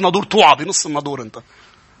فوت فيك نادور توعى بنص النادور. انت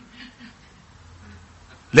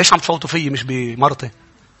ليش عم تفوتوا فيي مش بمرتي؟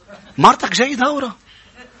 مرتك جاي دورة.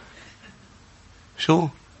 شو؟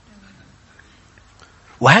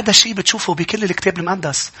 وهذا الشيء بتشوفه بكل الكتاب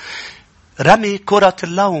المقدس. رمي كرة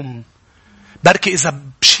اللوم. بركي إذا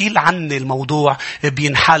بشيل عني الموضوع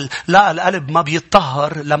بينحل. لا، القلب ما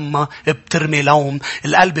بيتطهر لما بترمي لوم.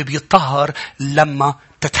 القلب بيتطهر لما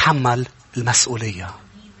تتحمل المسؤولية.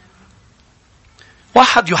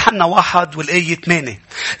 1 يوحنا 1 والآية 8.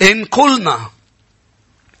 إن قلنا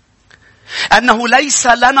أنه ليس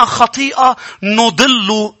لنا خطيئة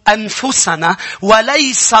نضل أنفسنا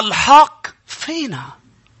وليس الحق فينا.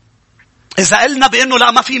 إذا قلنا بأنه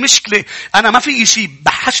لا ما في مشكلة، أنا ما في شيء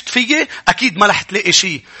بحشت فيه، أكيد ما رح تلاقي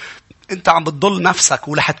شيء. أنت عم بتضل نفسك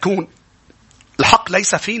ورح تكون الحق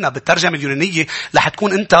ليس فينا. بالترجمة اليونانية رح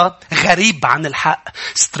تكون أنت غريب عن الحق.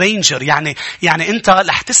 stranger. يعني أنت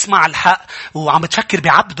رح تسمع الحق وعم بتفكر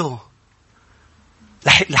بعبده.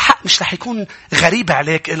 الحق مش رح يكون غريب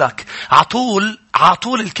عليك إلك.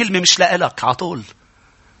 عطول الكلمة مش لإلك. عطول.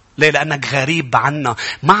 ليه؟ لأنك غريب عنا.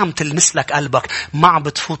 ما عم تلمس لك قلبك. ما عم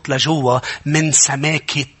بتفوت لجوا من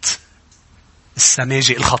سماكة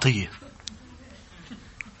السماجة الخطية.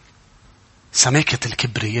 سماكة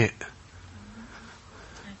الكبرياء.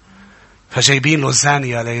 فجايبين له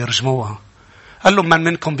الزانية ليرجموها. قال له من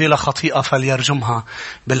منكم بلا خطيئة فليرجمها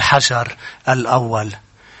بالحجر الأول.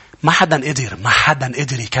 ما حدا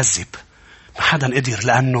قدر يكذب. ما حدا قدر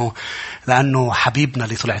لأنه حبيبنا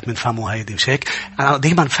اللي طلعت من فمه هيدي. مش هيك؟ أنا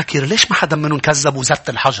دايما فكر ليش ما حدا منهم كذب وزت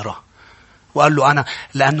الحجرة وقال له أنا.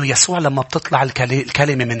 لأنه يسوع لما بتطلع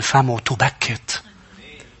الكلمة من فمه تبكت.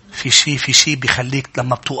 في شيء بيخليك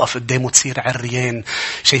لما بتوقف قدامه تصير عريان.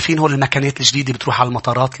 شايفين هول المكانات الجديدة بتروح على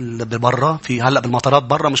المطارات اللي برا. في هلأ بالمطارات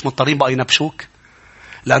برا مش مضطرين بقى ينبشوك.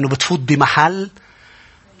 لأنه بتفوت بمحل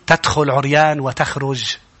تدخل عريان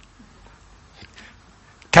وتخرج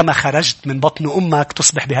كما خرجت من بطن أمك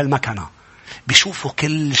تصبح بهالمكنة. بيشوفوا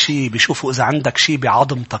كل شيء. بيشوفوا إذا عندك شيء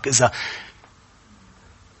بعظمتك. إذا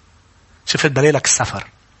شفت دليلك السفر.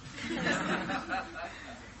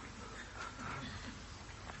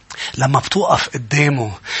 لما بتوقف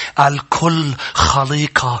قدامه قال كل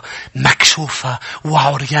خليقة مكشوفة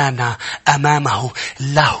وعريانة أمامه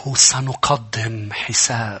له سنقدم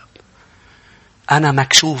حساب. أنا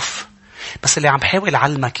مكشوف. بس اللي عم بحاول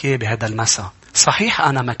أعلمك إياه بهذا المساء، صحيح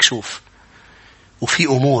أنا مكشوف وفي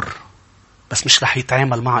أمور بس مش رح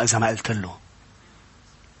يتعامل معها إذا ما قلت له.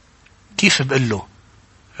 كيف بقول له؟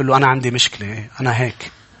 قل له أنا عندي مشكلة، أنا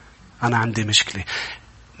هيك، أنا عندي مشكلة.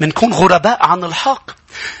 منكون غرباء عن الحق.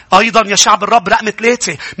 أيضا يا شعب الرب، رقم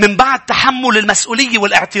 3 من بعد تحمل المسؤولية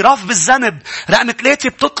والاعتراف بالذنب، رقم 3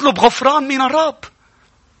 بتطلب غفران من الرب.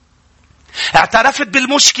 اعترفت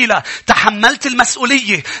بالمشكلة، تحملت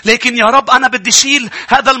المسؤولية، لكن يا رب أنا بدي شيل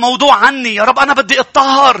هذا الموضوع عني، يا رب أنا بدي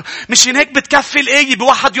اتطهر. مش هيك بتكفي الآية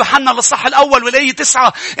ب1 يوحنا الإصحاح الأول والآية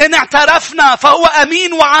 9: إن اعترفنا فهو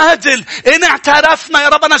أمين وعادل. إن اعترفنا يا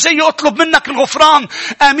رب أنا جاي أطلب منك الغفران،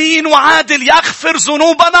 أمين وعادل يغفر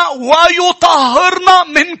ذنوبنا ويطهرنا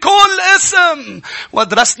من كل اسم.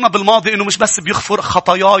 ودرسنا بالماضي إنه مش بس بيغفر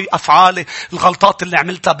خطاياي، أفعالي، الغلطات اللي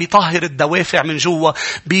عملتها، بيطهر الدوافع من جوا،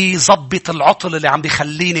 بيظبط العطل اللي عم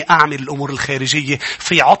بيخليني أعمل الأمور الخارجية.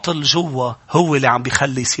 في عطل جوا هو اللي عم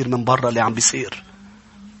بيخلي يصير من برا اللي عم بيصير.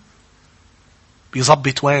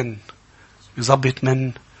 بيظبط وين؟ بيظبط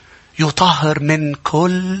من يطهر من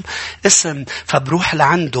كل اسم. فبروح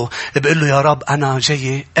لعنده بقول له يا رب أنا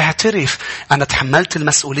جاي اعترف، أنا تحملت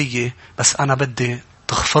المسؤولية، بس أنا بدي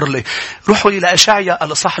تغفر لي. روحوا إلى إشعيا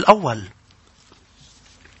الإصحاح الأول،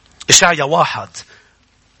 إشعيا 1.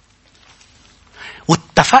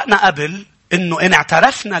 واتفقنا قبل إنه إن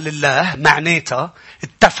اعترفنا لله معناتها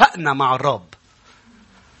اتفقنا مع الرب.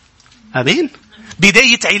 أمين؟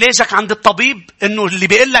 بداية علاجك عند الطبيب إنه اللي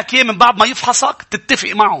بيقول لك إيه من بعد ما يفحصك تتفق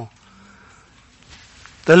معه.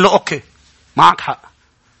 تقول له أوكي معك حق.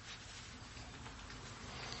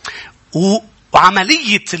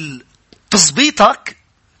 وعملية تظبيطك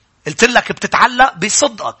قلت لك بتتعلق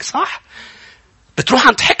بصدقك، صح؟ بتروح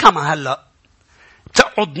عند حكمة هلأ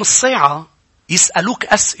بتقعد نص ساعة يسألوك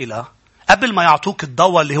أسئلة قبل ما يعطوك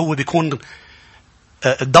الدواء اللي هو بيكون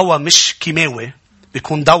الدواء مش كيماوي،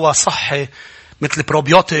 بيكون دواء صحي مثل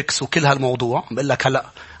بروبيوتكس وكل هالموضوع. بقول لك هلأ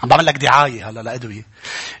عم بعمل لك دعاية هلأ لأدوية.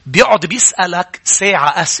 بيقعد بيسألك ساعة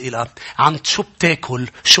أسئلة عن شو بتاكل،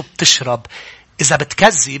 شو بتشرب. إذا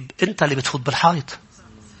بتكذب أنت اللي بتفوت بالحيط.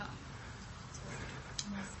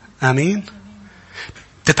 آمين.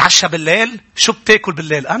 تتعشى بالليل، شو بتاكل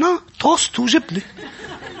بالليل؟ أنا توست وجبنة.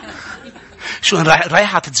 شو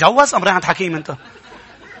رايحة تتجوز أم رايحة تحكيم أنت؟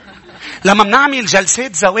 لما بنعمل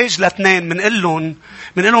جلسات زواج لاثنين بنقول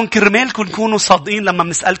لهم كرمالكم نكونوا صادقين لما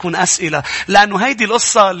بنسألكم أسئلة، لأنه هيدي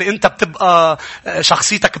القصة اللي أنت بتبقى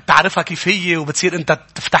شخصيتك بتعرفها كيف هي، وبتصير أنت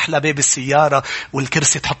تفتح لها باب السيارة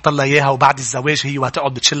والكرسي تحط لها إياها، وبعد الزواج هي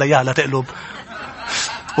وهتقعد بتشيلها إياها لتقلب.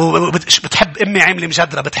 بتحب أمي عاملة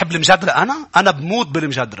مجدرة، بتحب المجدرة. أنا بموت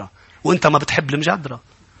بالمجدرة، وأنت ما بتحب المجدرة.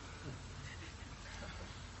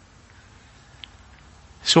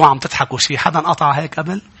 شو عم تضحكوا؟ شي حدا قطع هيك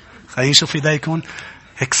قبل؟ خلينا نشوف ايديكم.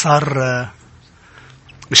 هيك صار.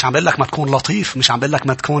 مش عم بقول لك ما تكون لطيف، مش عم بقول لك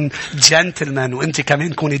ما تكون جنتلمان، وانت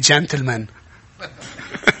كمان كوني جنتلمان.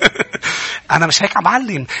 انا مش هيك عم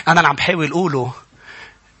بعلم، انا اللي عم بحاول اقوله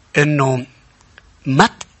انه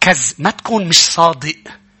ما تكون مش صادق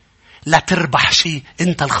لا تربح شيء،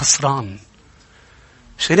 انت الخسران.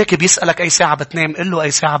 عشان هيك بيسألك اي ساعة بتنام، قل له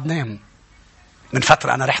اي ساعة بنام. من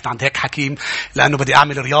فترة أنا رحت عند هيك حكيم لأنه بدي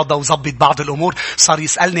أعمل رياضة وزبط بعض الأمور. صار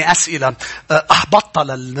يسألني أسئلة أحبطتها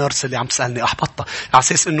للنيرس اللي عم تسألني، أحبطها على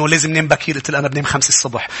أساس إنه لازم ننام بكير. قلت له أنا بنام 5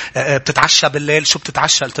 الصبح. بتتعشى بالليل؟ شو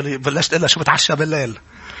بتتعشى؟ قلت له بلشت أقول لها شو بتعشى بالليل.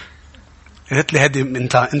 قلت لي هدي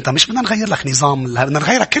أنت مش بدنا نغير لك نظام، بدنا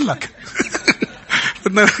نغيرك كلك.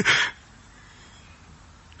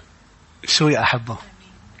 شو يا أحبة؟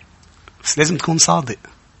 بس لازم تكون صادق.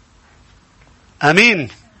 أمين.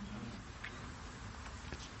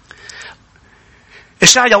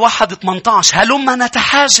 إشعيا 1:18: هلما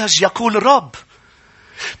نتحاجج يقول الرب.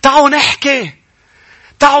 تعالوا نحكي،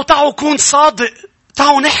 تعالوا كون صادق،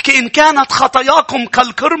 تعالوا نحكي. إن كانت خطاياكم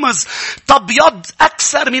كالقرمز تبيض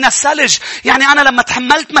أكثر من الثلج. يعني أنا لما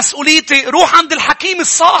تحملت مسؤوليتي، روح عند الحكيم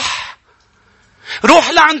الصح، روح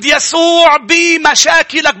لعند يسوع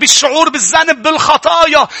بمشاكلك، بالشعور بالذنب،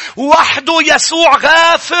 بالخطايا. وحده يسوع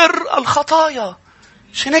غافر الخطايا.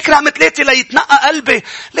 عشان هيك رقم 3 ليتنقى قلبي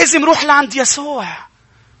لازم روح لعند يسوع،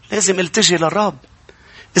 لازم التجي للرب.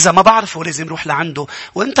 إذا ما بعرفه لازم روح لعنده.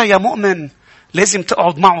 وإنت يا مؤمن لازم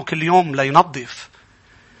تقعد معه كل يوم لينظف.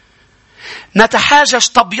 نتحاجج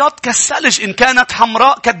تبيض كالثلج، إن كانت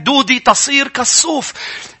حمراء كالدودي تصير كالصوف.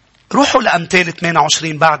 روحوا لأمثال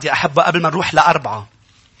 28 بعد يا أحبة قبل ما نروح ل4.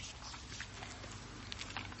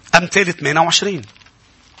 أمثال 28.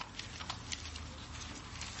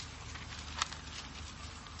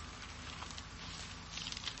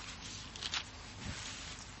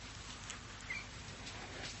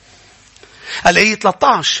 الآية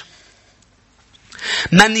 13: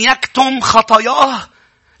 من يكتم خطاياه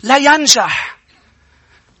لا ينجح.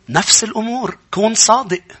 نفس الأمور. كون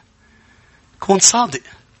صادق، كون صادق.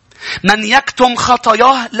 من يكتم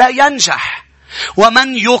خطاياه لا ينجح،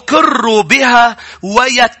 ومن يقر بها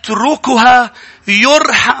ويتركها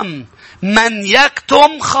يرحم. من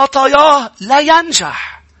يكتم خطاياه لا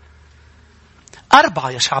ينجح.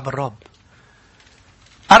 4 يا شعب الرب.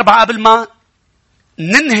 4 قبل ما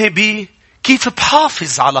ننهي بي كيف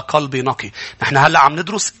بحافظ على قلبي نقي. نحن هلأ عم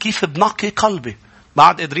ندرس كيف بنقي قلبي.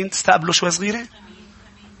 بعد قادرين تستقبلوا شوي صغيرة؟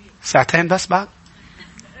 ساعتين بس بعد.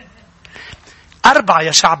 4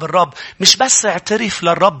 يا شعب الرب. مش بس اعترف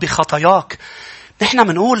للرب بخطاياك. نحن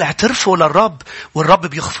منقول اعترفوا للرب والرب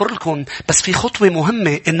بيغفر لكم. بس في خطوة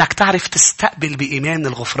مهمة انك تعرف تستقبل بإيمان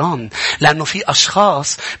الغفران. لأنه في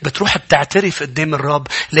أشخاص بتروح بتعترف قدام الرب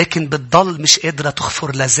لكن بتضل مش قادرة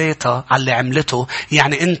تغفر لذاتها على اللي عملته.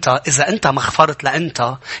 يعني انت إذا انت ما غفرت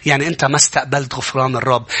لأنت يعني انت ما استقبلت غفران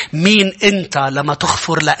الرب. مين انت لما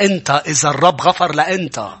تغفر لأنت إذا الرب غفر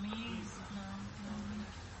لأنت؟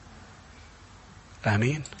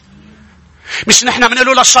 آمين. مش نحن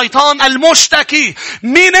بنقول للشيطان المشتكي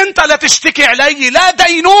مين انت لا تشتكي علي؟ لا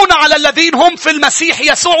دينون على الذين هم في المسيح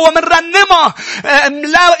يسوع. ومن رنمة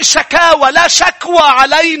لا شكاوى، لا شكوى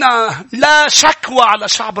علينا، لا شكوى على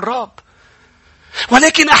شعب الرب.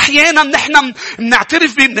 ولكن أحيانا نحن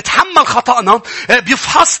بنعترف بنتحمل خطأنا.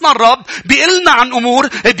 بيفحصنا الرب، بيقلنا عن أمور،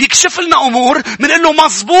 بيكشف لنا أمور، بنقول له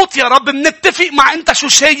مزبوط يا رب، بنتفق مع أنت شو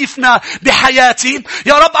شايفنا بحياتي.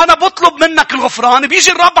 يا رب أنا بطلب منك الغفران.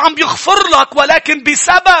 بيجي الرب عم بيغفر لك، ولكن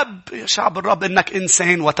بسبب يا شعب الرب إنك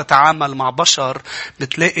إنسان وتتعامل مع بشر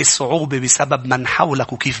بتلاقي صعوبة بسبب من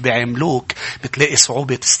حولك وكيف بيعملوك. بتلاقي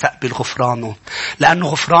صعوبة تستقبل غفرانه. لأنه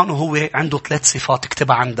غفرانه هو عنده 3 صفات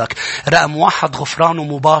اكتبها عندك. رقم 1 غفرانه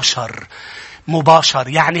مباشر.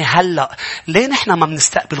 يعني هلأ ليه نحن ما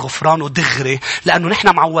بنستقبل غفرانه دغري؟ لأنه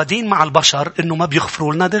نحن معودين مع البشر إنه ما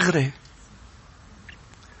بيغفروا لنا دغري.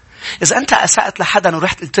 إذا أنت أسأت لحدا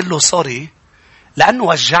ورحت قلت له سوري لأنه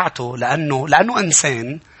وجعته، لأنه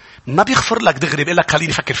إنسان، ما بيغفر لك دغري. بيقول لك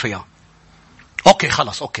خليني أفكر فيها. أوكي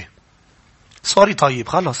خلاص أوكي سوري. طيب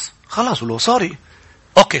خلاص ولو سوري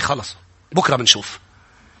أوكي خلاص بكرة بنشوف.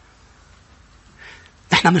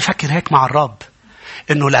 نحن بنفكر هيك مع الرب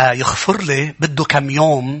إنه لا يغفر لي بده كم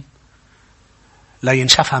يوم لا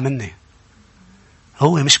ينشفها مني.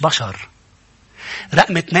 هو مش بشر.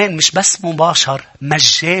 رقم 2 مش بس مباشر،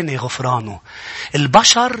 مجاني غفرانه.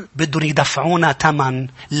 البشر بدهم يدفعونا ثمن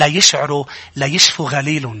لا يشعروا لا يشفوا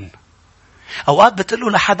غليل. أوقات بتقوله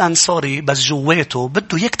لحدا سوري بس جواته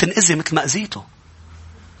بده يك تنأذي مثل ما أذيته.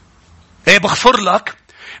 إيه بغفر لك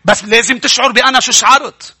بس لازم تشعر بأنا شو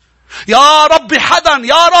شعرت. يا ربي حدا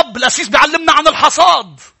يا رب القسيس بيعلمنا عن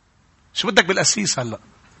الحصاد. شو بدك بالقسيس هلأ؟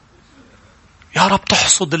 يا رب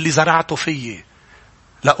تحصد اللي زرعته فيي.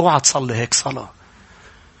 لا اوعى تصلي هيك صلاة.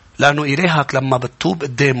 لأنه إلهك لما بتتوب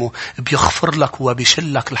قدامه بيغفر لك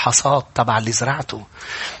وبيشلك الحصاد تبع اللي زرعته.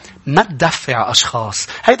 ما تدفع أشخاص.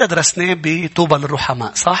 هيدا درسناه بتوبة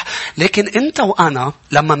للرحماء صح؟ لكن أنت وأنا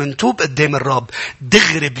لما منتوب قدام الرب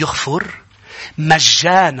دغري بيغفر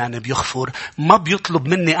مجانا. بيغفر. ما بيطلب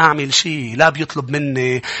مني أعمل شيء. لا بيطلب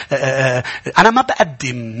مني أنا ما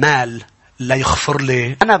بقدم مال لا يغفر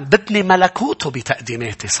لي. أنا ببني ملكوته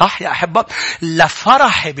بتقديماتي صح يا أحبة؟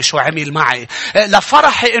 لفرحي بشو عمل معي،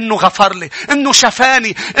 لفرحي إنه غفر لي، إنه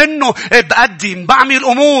شفاني، إنه بقدم بعمل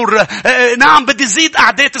أمور. نعم بدي زيد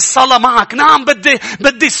أعداد الصلاة معك. نعم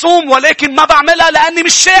بدي صوم، ولكن ما بعملها لأني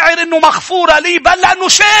مش شاعر إنه مغفورة لي، بل لأنه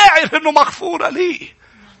شاعر إنه مغفورة لي.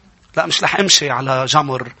 لا مش رح امشي على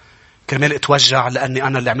جمر كرمال اتوجع لاني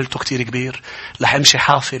انا اللي عملته كتير كبير. رح امشي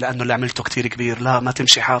حافي لانه اللي عملته كتير كبير. لا ما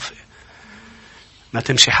تمشي حافي. ما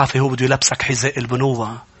تمشي حافي. هو بده يلبسك حذاء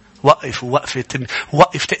البنوة.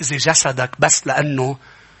 وقف تأذي جسدك بس لانه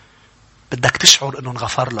بدك تشعر انه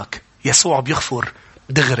انغفر لك. يسوع بيغفر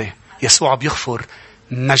دغري. يسوع بيغفر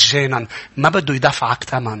مجانا. ما بده يدفعك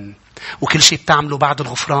ثمن. وكل شيء بتعمله بعد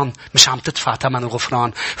الغفران مش عم تدفع ثمن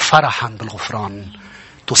الغفران. فرحا بالغفران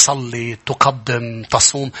تصلي، تقدم،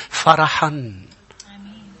 تصوم فرحا.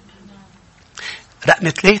 رقم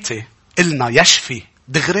 3 قلنا يشفي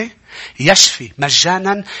دغري، يشفي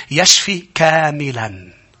مجانا، يشفي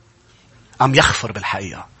كاملا. أم يغفر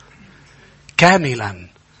بالحقيقة كاملا.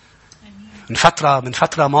 من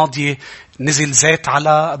فترة ماضية نزل زيت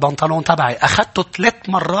على بنطلون تبعي. أخذته 3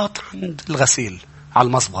 مرات عند الغسيل على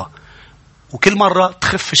المصبغة، وكل مرة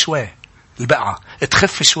تخف شوي البقعة،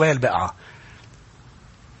 تخف شوي البقعة.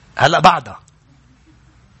 هلأ بعدها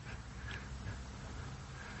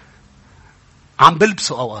عم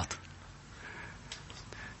بلبسه أوقات.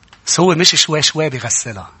 هو مش شوي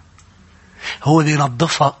بيغسلها. هو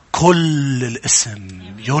بينظفها كل الاسم.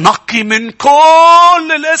 ينقي من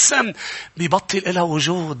كل الاسم. بيبطل إلها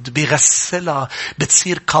وجود. بيغسلها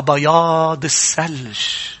بتصير كبياض الثلج.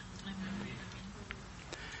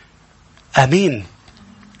 آمين.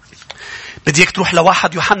 بديك تروح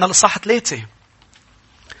لواحد يوحنا الإصحاح 3.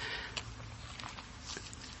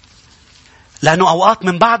 لأنه أوقات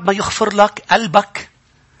من بعد ما يغفر لك قلبك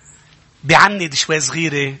بيعند شوي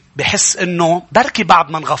صغيرة، بحس إنه بركي بعد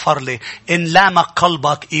ما انغفر لي إن لامك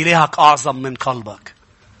قلبك إلهك أعظم من قلبك.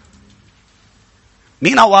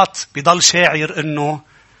 مين أوقات بيضل شاعر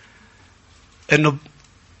إنه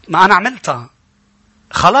ما أنا عملتها،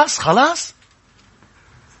 خلاص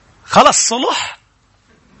صلح.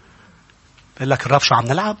 بيقول لك الرب شو عم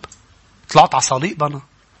نلعب؟ طلعت على صليب أنا،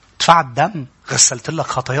 دفعت دم، غسلت لك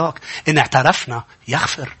خطاياك، إن اعترفنا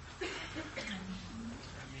يغفر.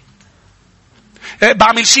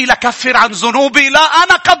 بعمل شيء لكفر عن ذنوبي؟ لا،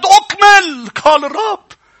 أنا قد أكمل، قال الرب.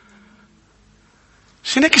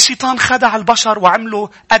 شنك الشيطان خدع البشر وعملوا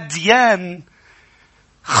أديان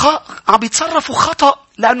عم بيتصرفوا خطأ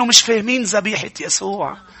لأنه مش فاهمين ذبيحة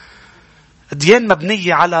يسوع. أديان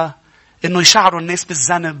مبنية على إنه يشعروا الناس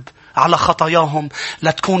بالذنب، على خطاياهم.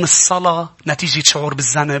 لا تكون الصلاة نتيجة شعور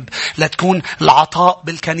بالذنب، لا تكون العطاء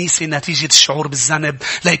بالكنيسة نتيجة الشعور بالذنب،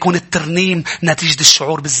 لا يكون الترنيم نتيجة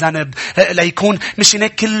الشعور بالذنب، لا يكون مش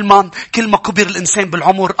هناك كل ما كبر الإنسان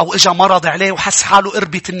بالعمر أو إجا مرض عليه وحس حاله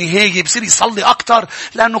قربت النهاية بصير يصلي أكتر،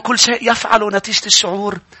 لأنه كل شيء يفعله نتيجة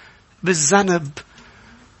الشعور بالذنب.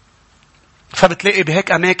 فبتلاقي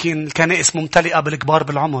بهيك أماكن الكنائس ممتلئة بالكبار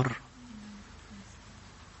بالعمر.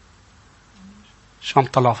 شو عم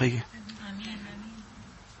طلع فيه؟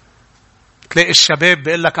 تلاقي الشباب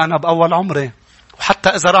بيقول لك أنا بأول عمري، وحتى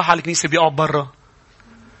إذا راح على الكنيسة بيقعد برا.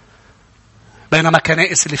 بينما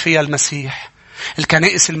كنائس اللي فيها المسيح،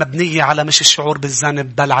 الكنائس المبنية على مش الشعور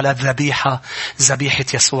بالذنب بل على ذبيحة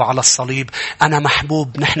يسوع على الصليب. أنا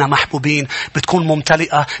محبوب، نحن محبوبين، بتكون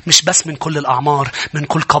ممتلئة مش بس من كل الأعمار، من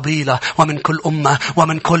كل قبيلة ومن كل أمة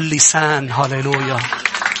ومن كل لسان. هاليلويا.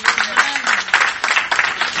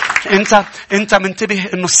 انت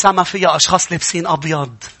منتبه انه السما فيها اشخاص لابسين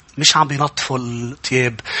ابيض مش عم بينطفوا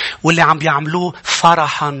الثياب، واللي عم بيعملوه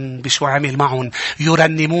فرحا بشو عمل معهم،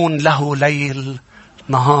 يرنمون له ليل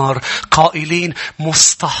نهار قائلين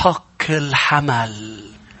مستحق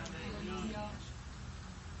الحمل.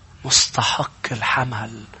 مستحق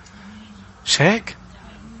الحمل. شاك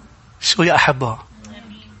شو يا أحبة؟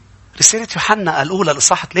 رسالة يوحنا الأولى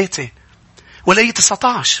الإصحاح 3 والآية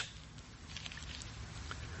 19.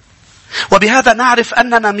 وبهذا نعرف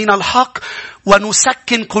أننا من الحق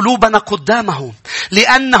ونسكن قلوبنا قدامه،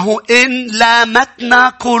 لأنه إن لامتنا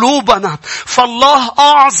قلوبنا فالله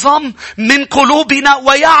أعظم من قلوبنا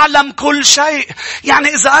ويعلم كل شيء. يعني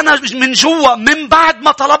إذا أنا من جوا من بعد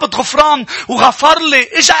ما طلبت غفران وغفر لي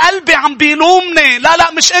إجا قلبي عم بيلومني،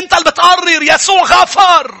 لا مش أنت اللي بتقرر، يسوع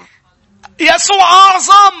غفر. يسوع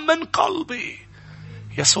أعظم من قلبي،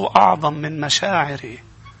 يسوع أعظم من مشاعري.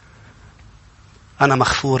 أنا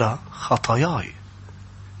مغفورة خطاياي.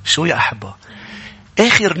 شو يا أحبة؟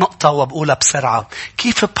 آخر نقطة وبقولها بسرعة.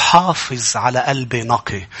 كيف بحافظ على قلبي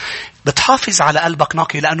نقي؟ بتحافظ على قلبك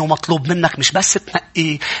نقي لأنه مطلوب منك مش بس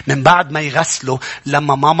تنقيه من بعد ما يغسله.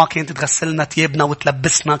 لما ماما كانت تغسلنا تيابنا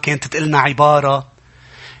وتلبسنا كانت تقلنا عبارة،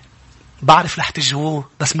 بعرف رح تجوه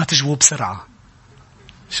بس ما تجوه بسرعة.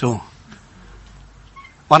 شو؟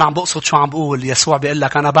 وأنا عم بقصد شو عم بقول. يسوع بيقول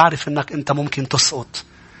لك أنا بعرف إنك أنت ممكن تسقط،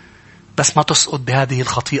 بس ما تسقط بهذه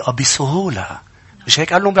الخطيئة بسهولة. مش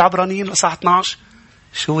هيك قال لهم بعبرانيين الإصحاح 12؟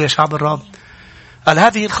 شو يا شعب الرب؟ قال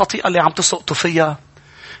هذه الخطيئة اللي عم تسقطوا فيها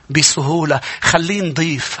بسهولة خليه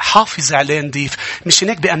نضيف، حافظ عليه نضيف. مش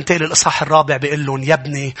هيك بأمثال الإصحاح 4 بيقول لهم يا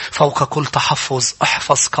ابني فوق كل تحفظ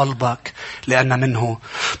احفظ قلبك لأن منه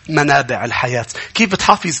منابع الحياة. كيف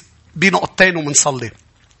بتحافظ؟ بنقطتين ومنصلي.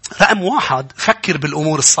 رقم 1 فكر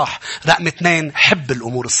بالأمور الصح. رقم 2 حب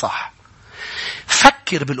الأمور الصح.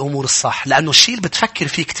 فكر بالأمور الصح، لأنه الشيء اللي بتفكر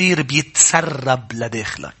فيه كتير بيتسرب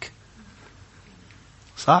لداخلك.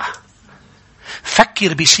 صح؟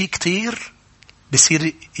 فكر بشيء كتير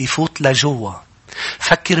بصير يفوت لجوا.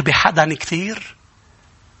 فكر بحدا كتير.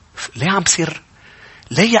 ليه عم بصير؟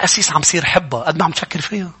 ليه يا أسيس عم بصير حبها قد ما عم تفكر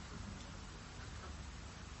فيها؟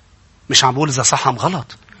 مش عم بقول إذا صح أم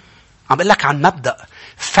غلط، عم بقول لك عن مبدأ.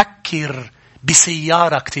 فكر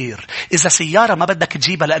بسيارة كتير. إذا سيارة ما بدك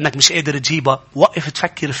تجيبها لأنك مش قادر تجيبها، وقف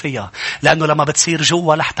تفكر فيها، لأنه لما بتصير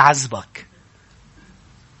جوا رح تعذبك.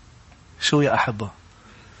 شو يا أحبة؟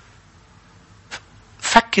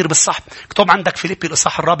 فكر بالصح. اكتب عندك فيليبي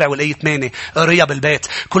الإصحاح 4 والآية 8. قريها بالبيت.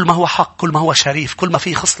 كل ما هو حق، كل ما هو شريف، كل ما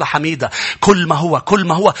فيه خصلة حميدة، كل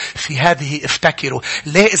ما هو في هذه افتكروا.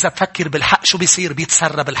 ليه؟ إذا بفكر بالحق شو بيصير؟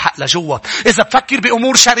 بيتسرب الحق لجوا. إذا بفكر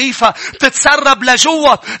بأمور شريفة تتسرب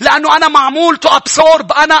لجوا، لأنه أنا معمول تو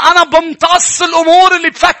أبسورب. أنا بمتص الأمور اللي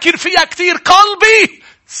بفكر فيها كتير. قلبي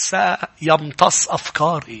سيمتص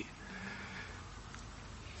أفكاري.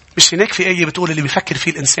 مش هناك في آية بتقول اللي بيفكر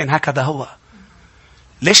فيه الإنسان هكذا هو.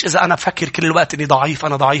 ليش إذا أنا بفكر كل الوقت إني ضعيف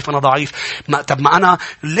أنا ضعيف أنا ضعيف؟ طب ما أنا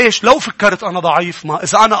ليش لو فكرت أنا ضعيف ما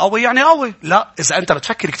إذا أنا قوي يعني قوي؟ لا، إذا أنت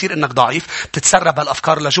بتفكر كتير إنك ضعيف بتتسرب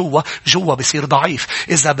الأفكار جوا بيصير ضعيف.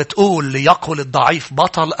 إذا بتقول ليقول الضعيف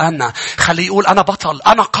بطل أنا، خليه يقول أنا بطل،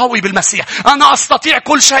 أنا قوي بالمسيح، أنا أستطيع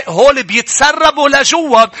كل شيء. هول بيتسربوا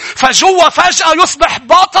لجوا، فجوا فجأة يصبح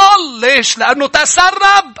بطل. ليش؟ لأنه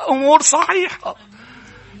تسرب أمور صحيحة.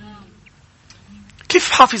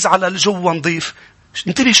 كيف حافظ على الجو نظيف؟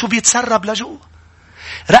 انتبه شو بيتسرب لجوا.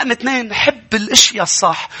 رقم 2، حب الاشياء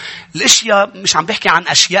الصح. الاشياء مش عم بحكي عن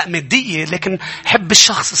اشياء مادية، لكن حب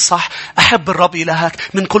الشخص الصح. احب الرب الهك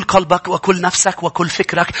من كل قلبك وكل نفسك وكل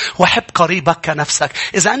فكرك، وحب قريبك كنفسك.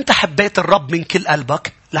 اذا انت حبيت الرب من كل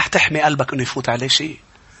قلبك رح تحمي قلبك انه يفوت عليه شيء.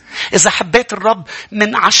 اذا حبيت الرب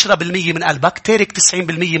من 10% من قلبك، تارك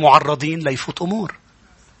 90% معرضين ليفوت امور.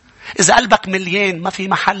 اذا قلبك مليان ما في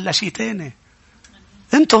محل لشيء تاني.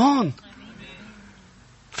 انتوا هون.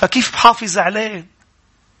 فكيف بحافظ عليه؟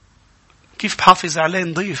 كيف بحافظ عليه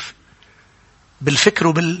نضيف؟ بالفكر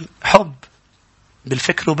وبالحب.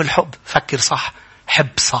 بالفكر وبالحب. فكر صح، حب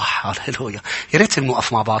صح. هاليلويا. يا ريت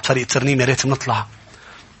نوقف مع بعض فريق ترنيم، يا ريت نطلع.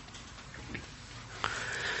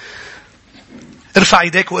 ارفع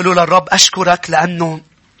يديك وقولوا للرب أشكرك لأنه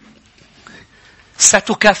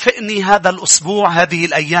ستكافئني هذا الأسبوع هذه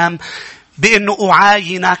الأيام بأنه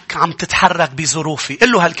أعاينك عم تتحرك بظروفي.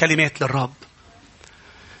 قل له هالكلمات للرب.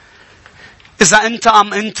 إذا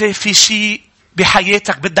أنت في شيء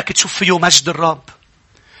بحياتك بدك تشوف فيه مجد الرب،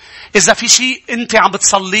 إذا في شيء أنت عم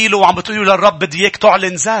بتصلي له وعم بتقول للرب بدي إياك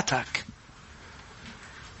تعلن ذاتك.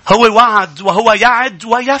 هو وعد وهو يعد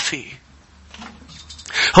ويفي.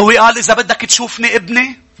 هو قال إذا بدك تشوفني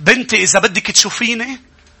ابني بنتي، إذا بدك تشوفيني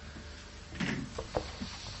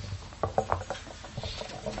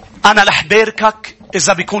أنا رح باركك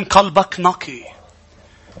إذا بيكون قلبك نقي.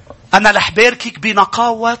 أنا رح باركك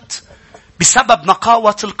بسبب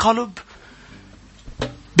نقاوة القلب،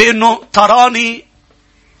 بأنه تراني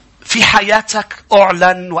في حياتك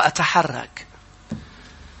أعلن وأتحرك.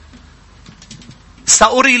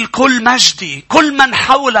 سأري الكل مجدي. كل من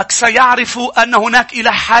حولك سيعرف أن هناك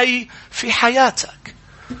إله حي في حياتك.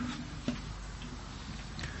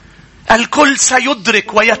 الكل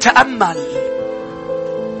سيدرك ويتأمل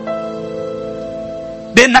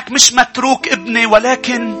بأنك مش متروك ابني،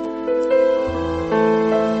 ولكن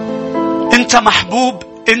أنت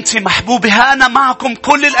محبوب. أنت محبوبة. ها أنا معكم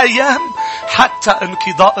كل الأيام حتى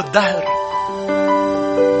انقضاء الدهر.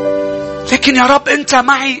 لكن يا رب أنت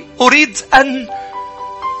معي. أريد أن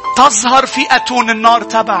تظهر في أتون النار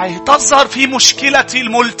تبعي، تظهر في مشكلتي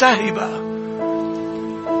الملتهبة.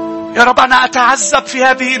 يا رب أنا أتعذب في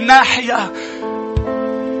هذه الناحية.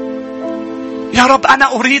 يا رب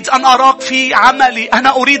أنا أريد أن أراك في عملي،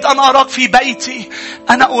 أنا أريد أن أراك في بيتي،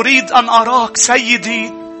 أنا أريد أن أراك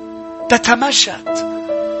سيدي تتمجد.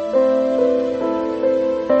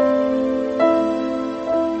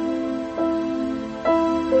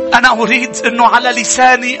 أنا أريد أنه على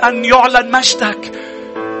لساني أن يعلن مجدك.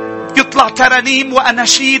 يطلع ترانيم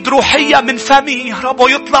وأناشيد روحية من فمي يا رب،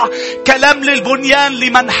 ويطلع كلام للبنيان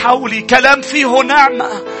لمن حولي، كلام فيه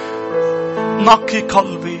نعمة. نقي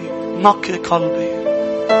قلبي، نقي قلبي،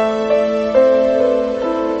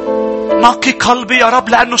 نقي قلبي يا رب،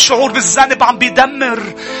 لأنه الشعور بالذنب عم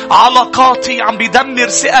بيدمر علاقاتي، عم بيدمر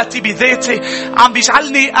ثقتي بذاتي، عم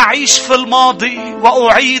بيجعلني أعيش في الماضي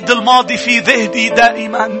وأعيد الماضي في ذهني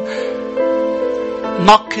دائما.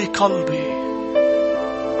 نقي قلبي.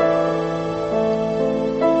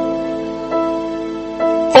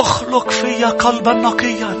 اخلق في قلبا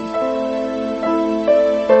نقيا.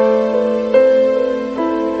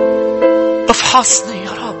 افحصني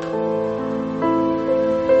يا رب.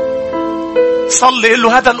 صلي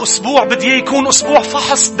له هذا الأسبوع بدي يكون أسبوع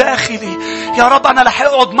فحص داخلي. يا رب أنا رح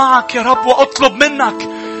أقعد معك يا رب وأطلب منك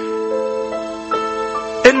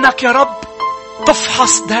إنك يا رب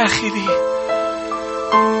تفحص داخلي.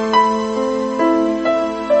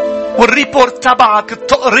 والريبورت تبعك،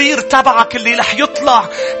 التقرير تبعك اللي رح يطلع،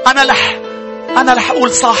 أنا رح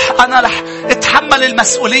أقول صح، أنا رح أتحمل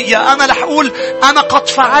المسؤولية، أنا رح أقول أنا قد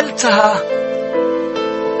فعلتها.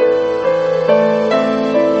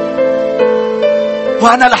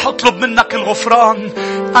 وأنا رح أطلب منك الغفران،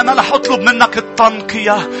 أنا رح أطلب منك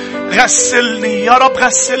التنقية. غسلني يا رب،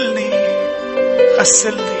 غسلني،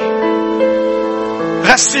 غسلني،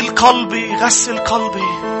 غسل قلبي، غسل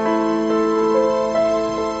قلبي.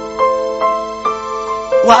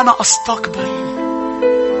 وأنا أستقبل.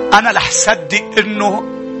 أنا رح صدق إنه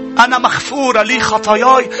أنا مغفورة لي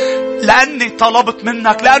خطاياي. لأني طلبت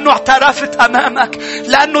منك، لأنه اعترفت أمامك،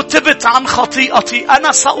 لأنه تبت عن خطيئتي،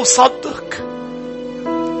 أنا سأصدق.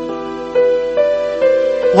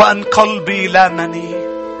 وأن قلبي لامني،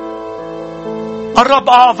 الرب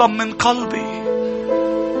أعظم من قلبي.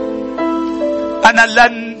 أنا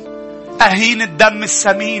لن أهين الدم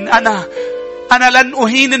الثمين، أنا لن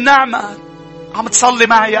أهين النعمة. عم تصلي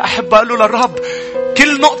معي يا أحبة؟ قالوا للرب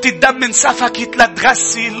كل نقطة دم انسفكت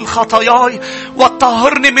لتغسل خطاياي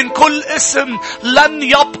وتطهرني من كل اسم. لن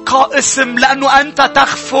يبقى اسم، لأنه أنت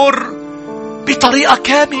تغفر بطريقة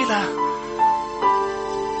كاملة.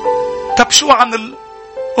 طب شو عن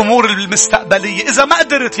الأمور المستقبلية؟ إذا ما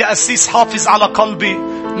قدرت يا أسيس حافظ على قلبي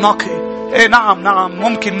نقي، إيه نعم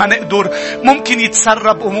ممكن ما نقدر، ممكن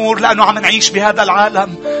يتسرب أمور لأنه عم نعيش بهذا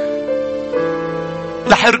العالم.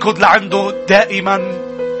 رح اركض لعنده دائما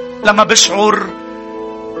لما بشعر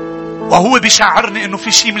وهو بيشعرني انه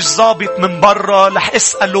في شيء مش ضابط من برا. رح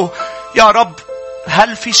اسأله يا رب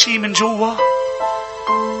هل في شيء من جوا؟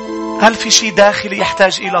 هل في شيء داخلي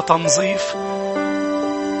يحتاج الى تنظيف؟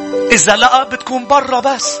 اذا لا بتكون برا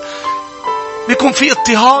بس، بيكون في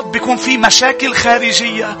اضطهاد، بيكون في مشاكل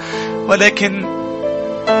خارجية. ولكن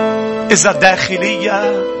اذا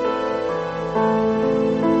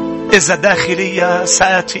داخلية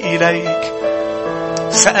سآتي إليك،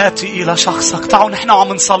 سآتي إلى شخصك. تعالوا نحن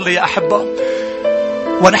عم نصلي يا أحبة،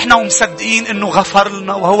 ونحن مصدقين إنه غفر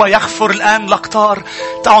لنا وهو يغفر الآن لقطار.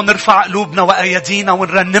 تعالوا نرفع قلوبنا وأيدينا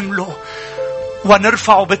ونرنم له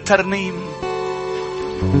ونرفعه بالترنيم.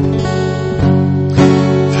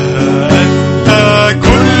 فأنت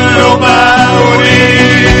كل ما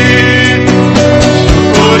أريد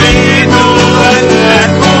أن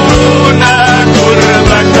أكون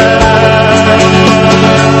قربك،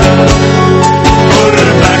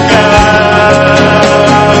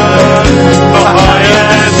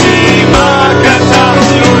 فحياتي معك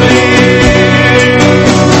تحلو لي،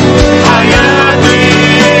 حياتي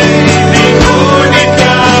بدونك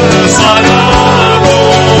سراب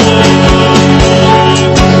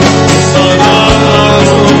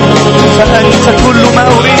فأنت كل ما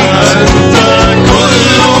أريد،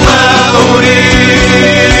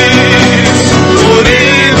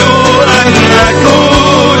 أريد أن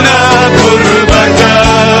أكون قربك،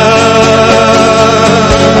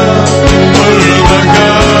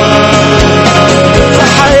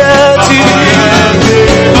 حياتي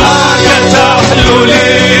معك تحلو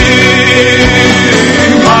لي،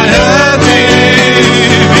 حياتي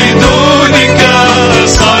بدونك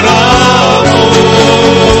سراب.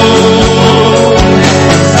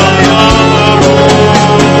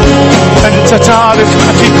 أنت تعرف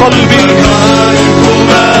ما في قلبي،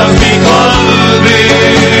 ما في قلبي،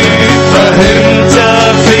 فهمت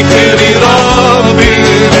فكري ربي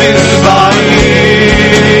من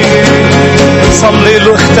بعيد. صلي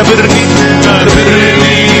له اختبرني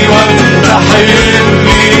وامتحني،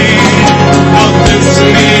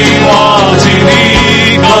 قدسني واعطني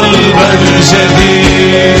قلبا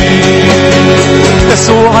جديد.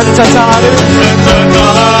 يسوع أنت تعرف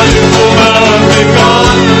ما في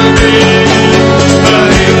قلبي،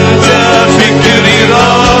 فهمت فكري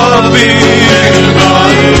ربي من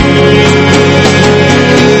بعيد.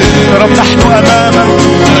 يا رب نحن أمامك،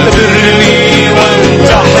 اختبرني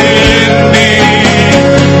وامتحني،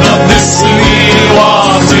 قدسني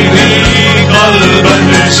واعطني قلبا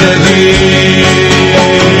جديد.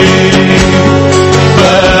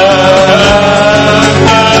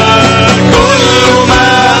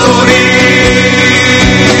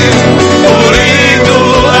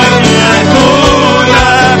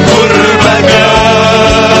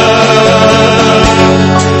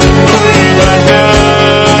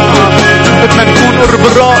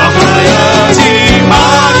 حياتي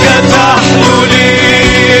معك تحلو لي،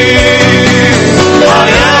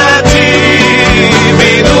 حياتي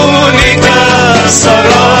بدونك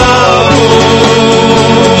سراب.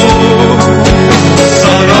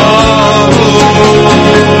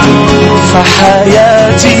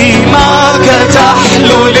 فحياتي معك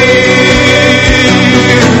تحلو لي،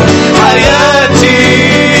 حياتي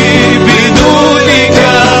بدونك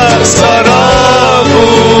سراب.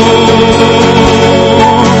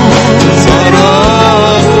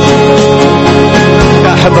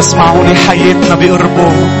 يا أحب اسمعوني، حياتنا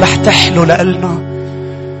بقربه رح تحلو لقلنا.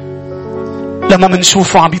 لما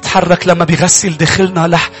منشوفه عم يتحرك، لما بيغسل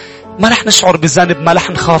داخلنا، ما رح نشعر بذنب، ما رح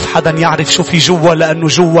نخاف حدا يعرف شو في جوا، لأنه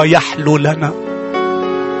جوا يحلو لنا.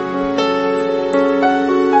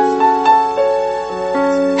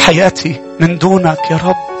 حياتي من دونك يا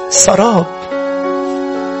رب سراب.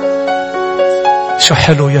 شو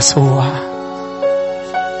حلو يسوع.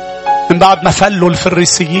 من بعد ما فلوا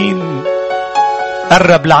الفريسيين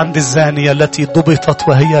قرب لعند الزانية التي ضبطت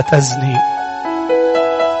وهي تزني.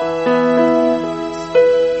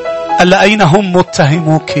 قال أين هم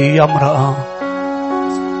متهموك يا امرأة؟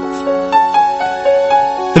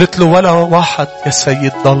 قلت له ولا واحد يا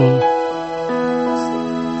سيد ضل.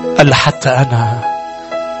 قال حتى أنا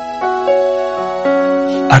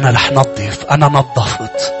رح نظف. أنا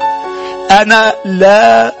نظفت. أنا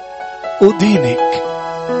لا أدينك.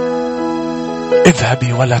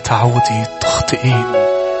 اذهبي ولا تعودي تخطئين.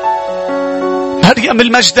 مريم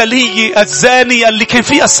المجدلية الزانية اللي كان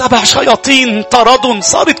فيها 7 شياطين طردن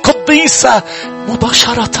صارت قديسة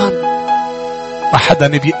مباشرة. ما حدا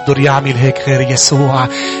بيقدر يعمل هيك غير يسوع،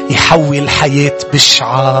 يحول حياة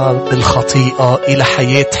بشعة بالخطيئة إلى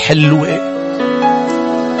حياة حلوة.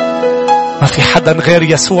 ما في حدا غير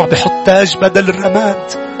يسوع بحط تاج بدل الرماد.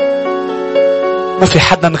 ما في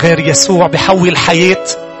حدا غير يسوع بحول حياة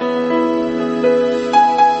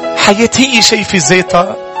هي شايفة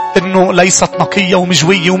ذاتها إنه ليست نقية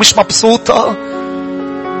ومجوية ومش مبسوطة،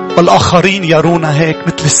 والآخرين يرونها هيك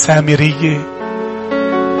مثل السامرية.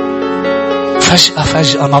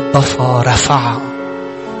 فجأة نظفها رفعها.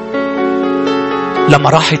 لما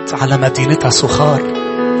راحت على مدينتها سخار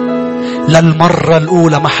للمرة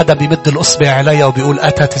الأولى ما حدا بيمد الأصبع عليها وبيقول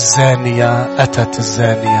أتت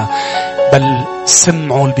الزانية، بل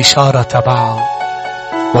سمعوا البشارة تبعها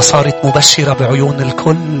وصارت مبشرة بعيون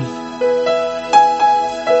الكل.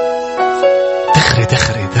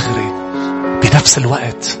 دغري بنفس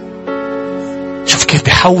الوقت. شوف كيف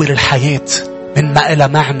بيحول الحياة من ما إلى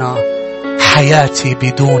معنى. حياتي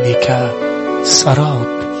بدونك سراب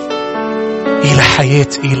إلى حياة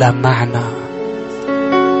إلى معنى.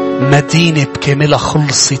 مدينة بكاملة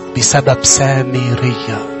خلصت بسبب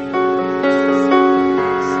سامرية.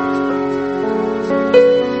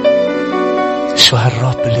 شو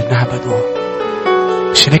هالرب اللي بنعبده.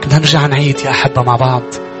 مشان هيك بدنا نرجع نعيد يا أحبة مع بعض.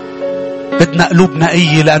 بدنا قلوب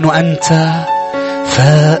نقية لأنه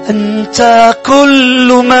فأنت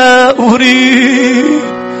كل ما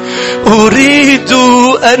أريد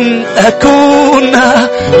أن أكون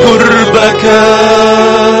قربك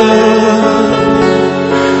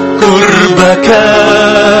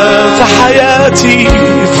فحياتي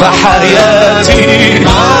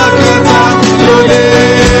معك تحلو لي.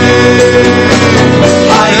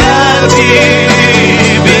 حياتي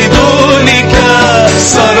بدونك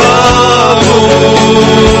سراب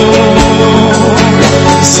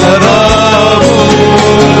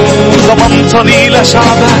ضمنتني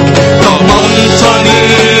لشعبك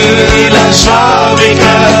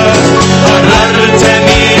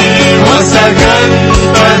قررتني وسكنت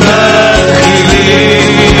داخلي.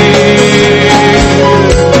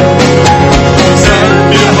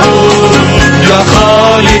 أسبح يا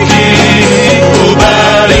خالقي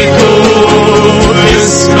أبارك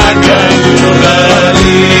اسمك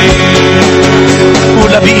الغالي.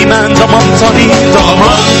 قول بإيمان ضمنتني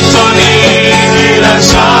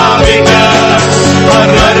لشعبك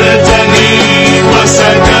قررتني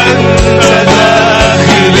وسكنت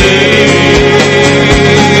داخلي.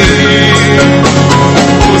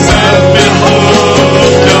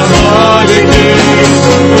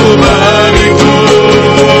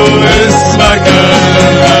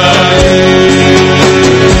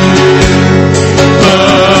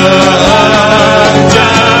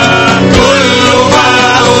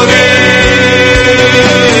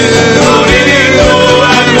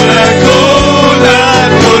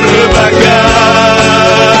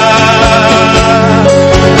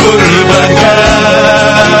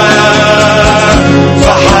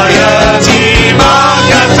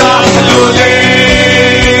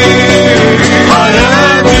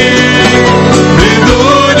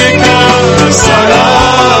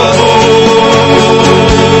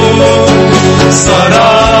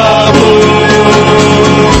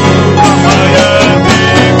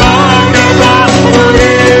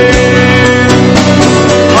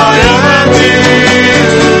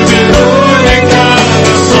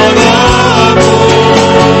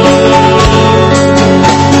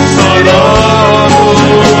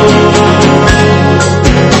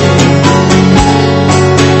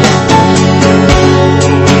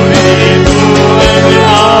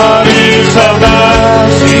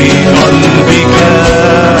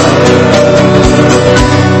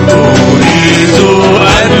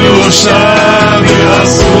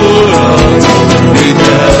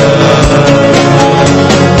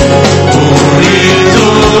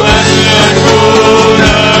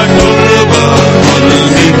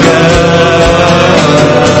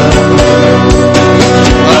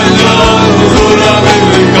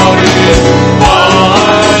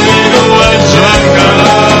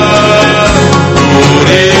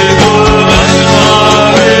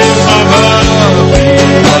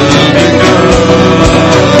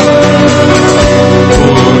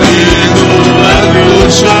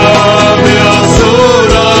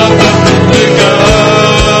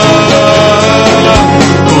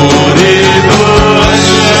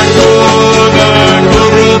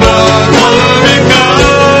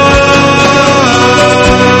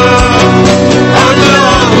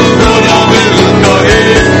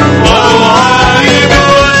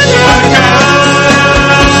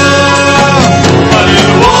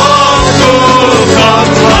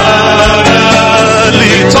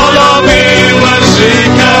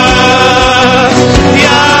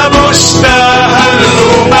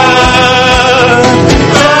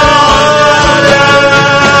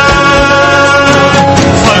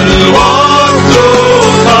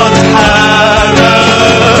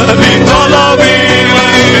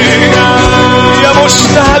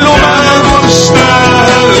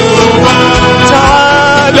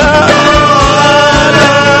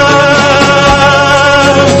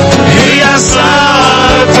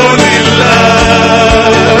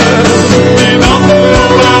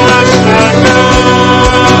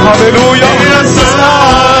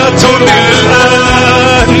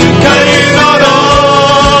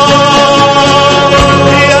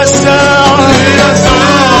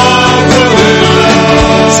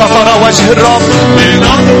 الرب.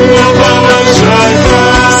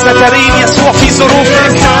 سترين يسوع في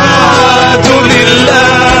ظروفك.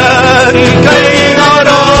 للآن كي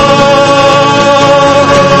نرى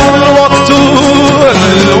الوقت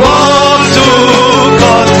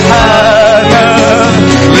قد حان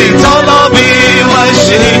لطلب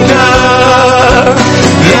وجهك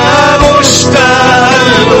يا مشتاق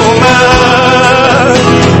الأمم.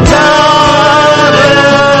 تعالى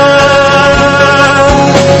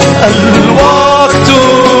الوقت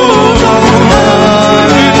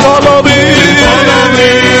لطلب وجهك.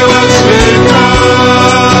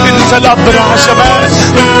 انت الأبرع شباب،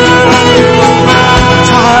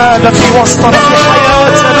 تعال في وسطنا في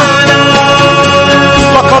حياتنا.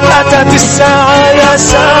 لقد أتت الساعة يا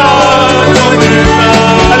ساعة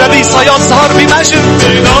الذي سيظهر بمجد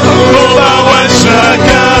وجهك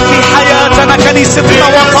في حياتنا كنيستنا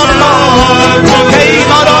وطننا، كي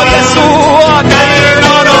نرى يسوع، كي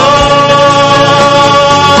نرى.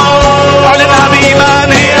 أعلنها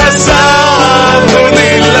بإيمان هي ساعة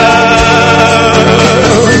لله.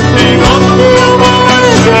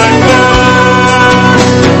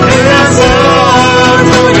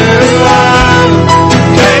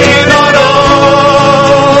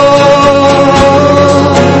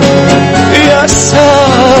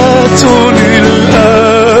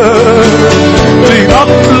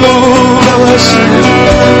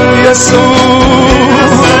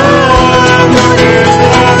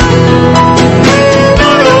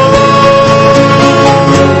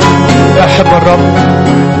 أحب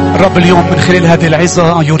الرب اليوم من خلال هذه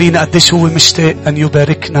العظة يرينا قديش هو مشتاق أن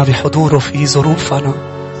يباركنا بحضوره في ظروفنا.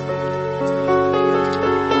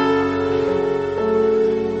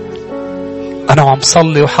 أنا عم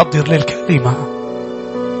صلي وحضر للكلمة،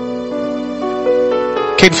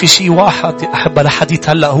 كان في شيء واحد أحب لحديث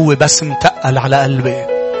هلأ هو بس متقل على قلبي.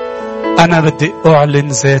 أنا بدي أعلن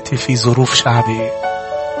ذاتي في ظروف شعبي،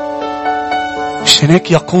 مش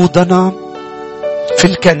هيك يقودنا في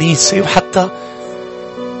الكنيسة. وحتى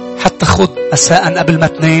خد مساء قبل ما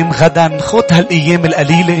تنام، غدا خد هالأيام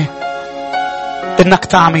القليلة إنك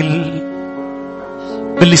تعمل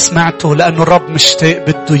باللي سمعته، لأنه الرب مشتاق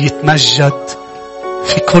بده يتمجد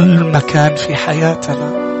في كل مكان في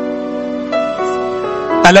حياتنا.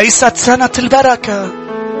 أليست سنة البركة؟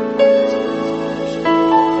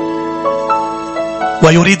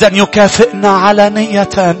 ويريد أن يكافئنا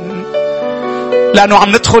علانية، لأنه عم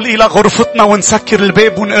ندخل إلى غرفتنا ونسكر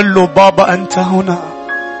الباب ونقول له بابا أنت هنا.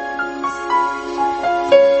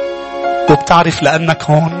 وبتعرف لأنك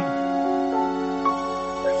هون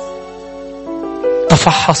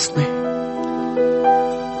تفحصني،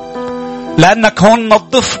 لأنك هون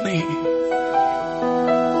نظفني،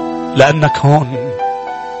 لأنك هون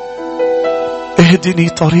اهدني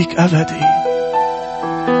طريق أبدي.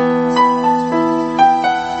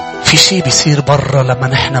 في شيء بيصير برا لما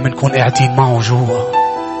نحن منكون قاعدين معه جوا.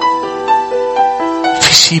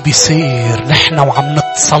 في شيء بيصير نحن وعم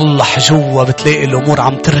نتصلح جوا، بتلاقي الأمور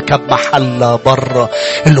عم تركب محلها برا.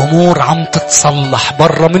 الأمور عم تتصلح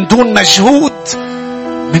برا من دون مجهود،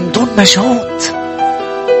 من دون مجهود.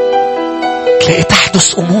 تلاقي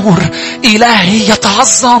تحدث أمور. إلهي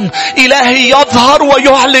يتعظم، إلهي يظهر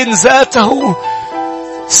ويعلن ذاته.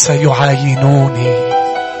 سيعاينوني،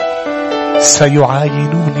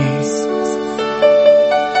 سيعاينوني.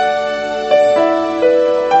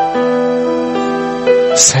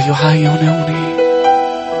 سيعاينوني.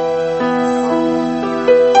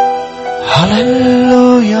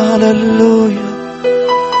 هللويا هللويا.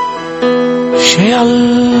 شي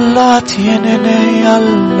الله تينني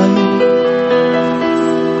الله.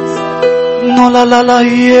 No la la la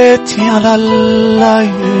yeti la la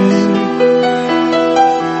ye.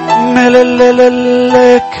 Melelelele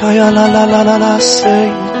kaya la la la la la say.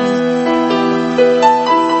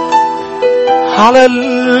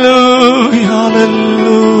 Hallelujah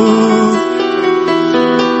hallelujah.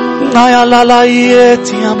 Na ya la la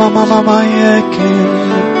yeti mama mama yeke.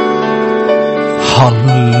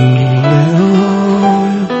 Hallelujah.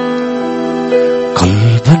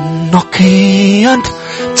 قلبا نقيا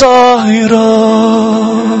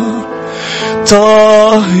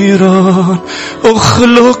طاهرا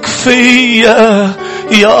اخلق فيا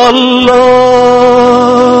يا الله.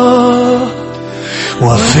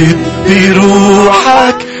 وفد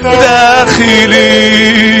بروحك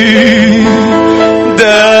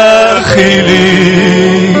داخلي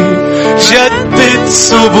جدد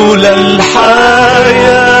سبل الحياة.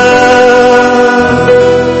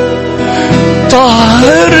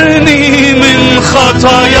 طهرني من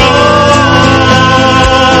خطايا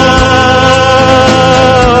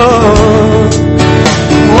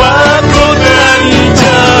وقد أنت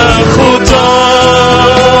خطايا.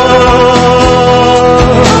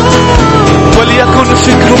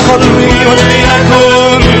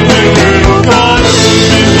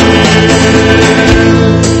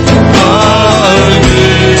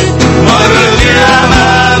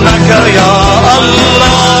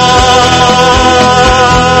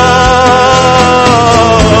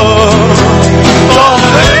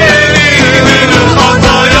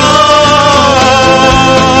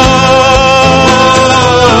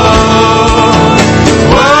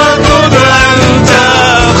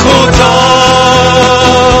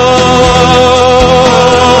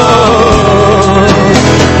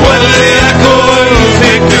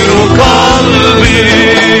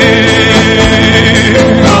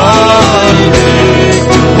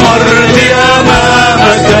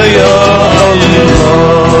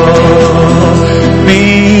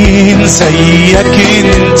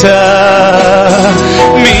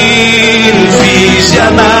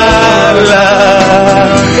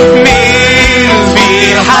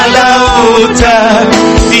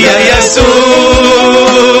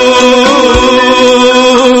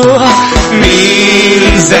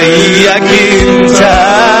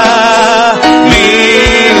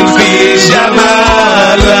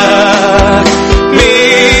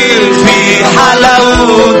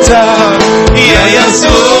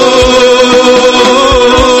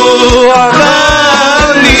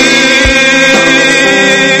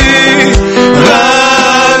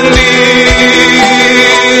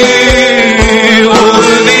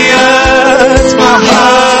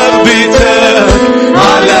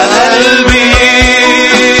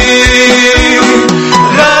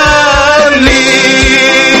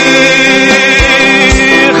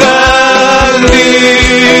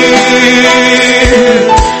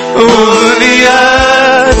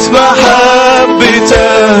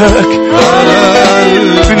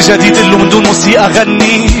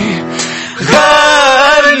 أغني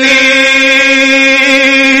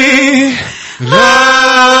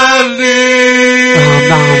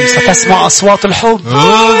نعم ستسمع أصوات الحب.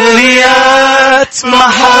 أغنيات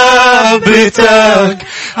محبتك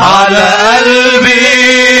على قلبي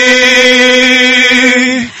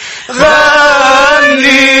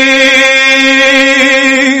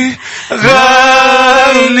غني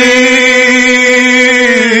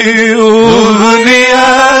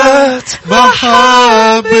أغنيات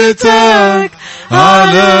محبتك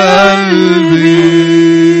على قلبي.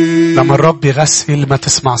 لما الرب يغسل ما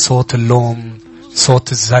تسمع صوت اللوم،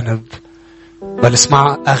 صوت الذنب، بل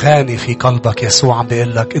اسمع أغاني في قلبك. يسوع عم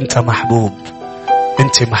بيقول لك أنت محبوب،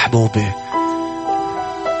 أنت محبوبة،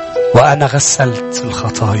 وأنا غسلت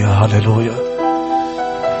الخطايا. هللويا.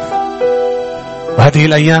 وهذه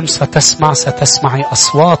الأيام ستسمعي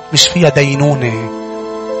أصوات مش فيها دينونة،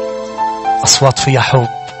 أصوات فيها حب،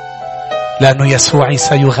 لأنه يسوع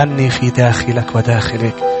سيغني في داخلك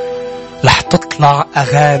وداخلك. رح تطلع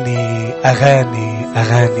أغاني أغاني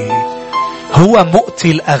أغاني. هو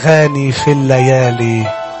مؤتي الأغاني في الليالي.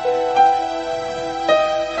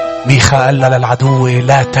 ميخا قال للعدو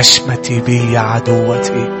لا تشمتي بي يا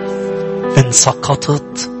عدوتي، إن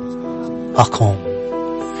سقطت أقوم،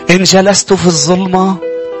 إن جلست في الظلمة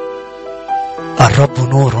الرب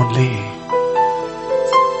نور لي،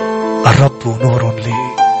 الرب نور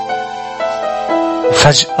لي.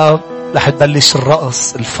 وفجأة رح تبلش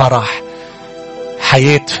الرقص، الفرح،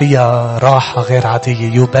 حياة فيها راحة غير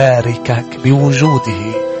عادية. يباركك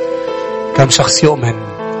بوجوده. كم شخص يؤمن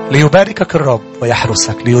ليباركك الرب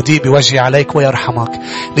ويحرسك، ليضيء بوجهه عليك ويرحمك،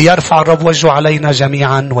 ليرفع الرب وجهه علينا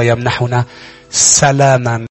جميعا ويمنحنا سلاما.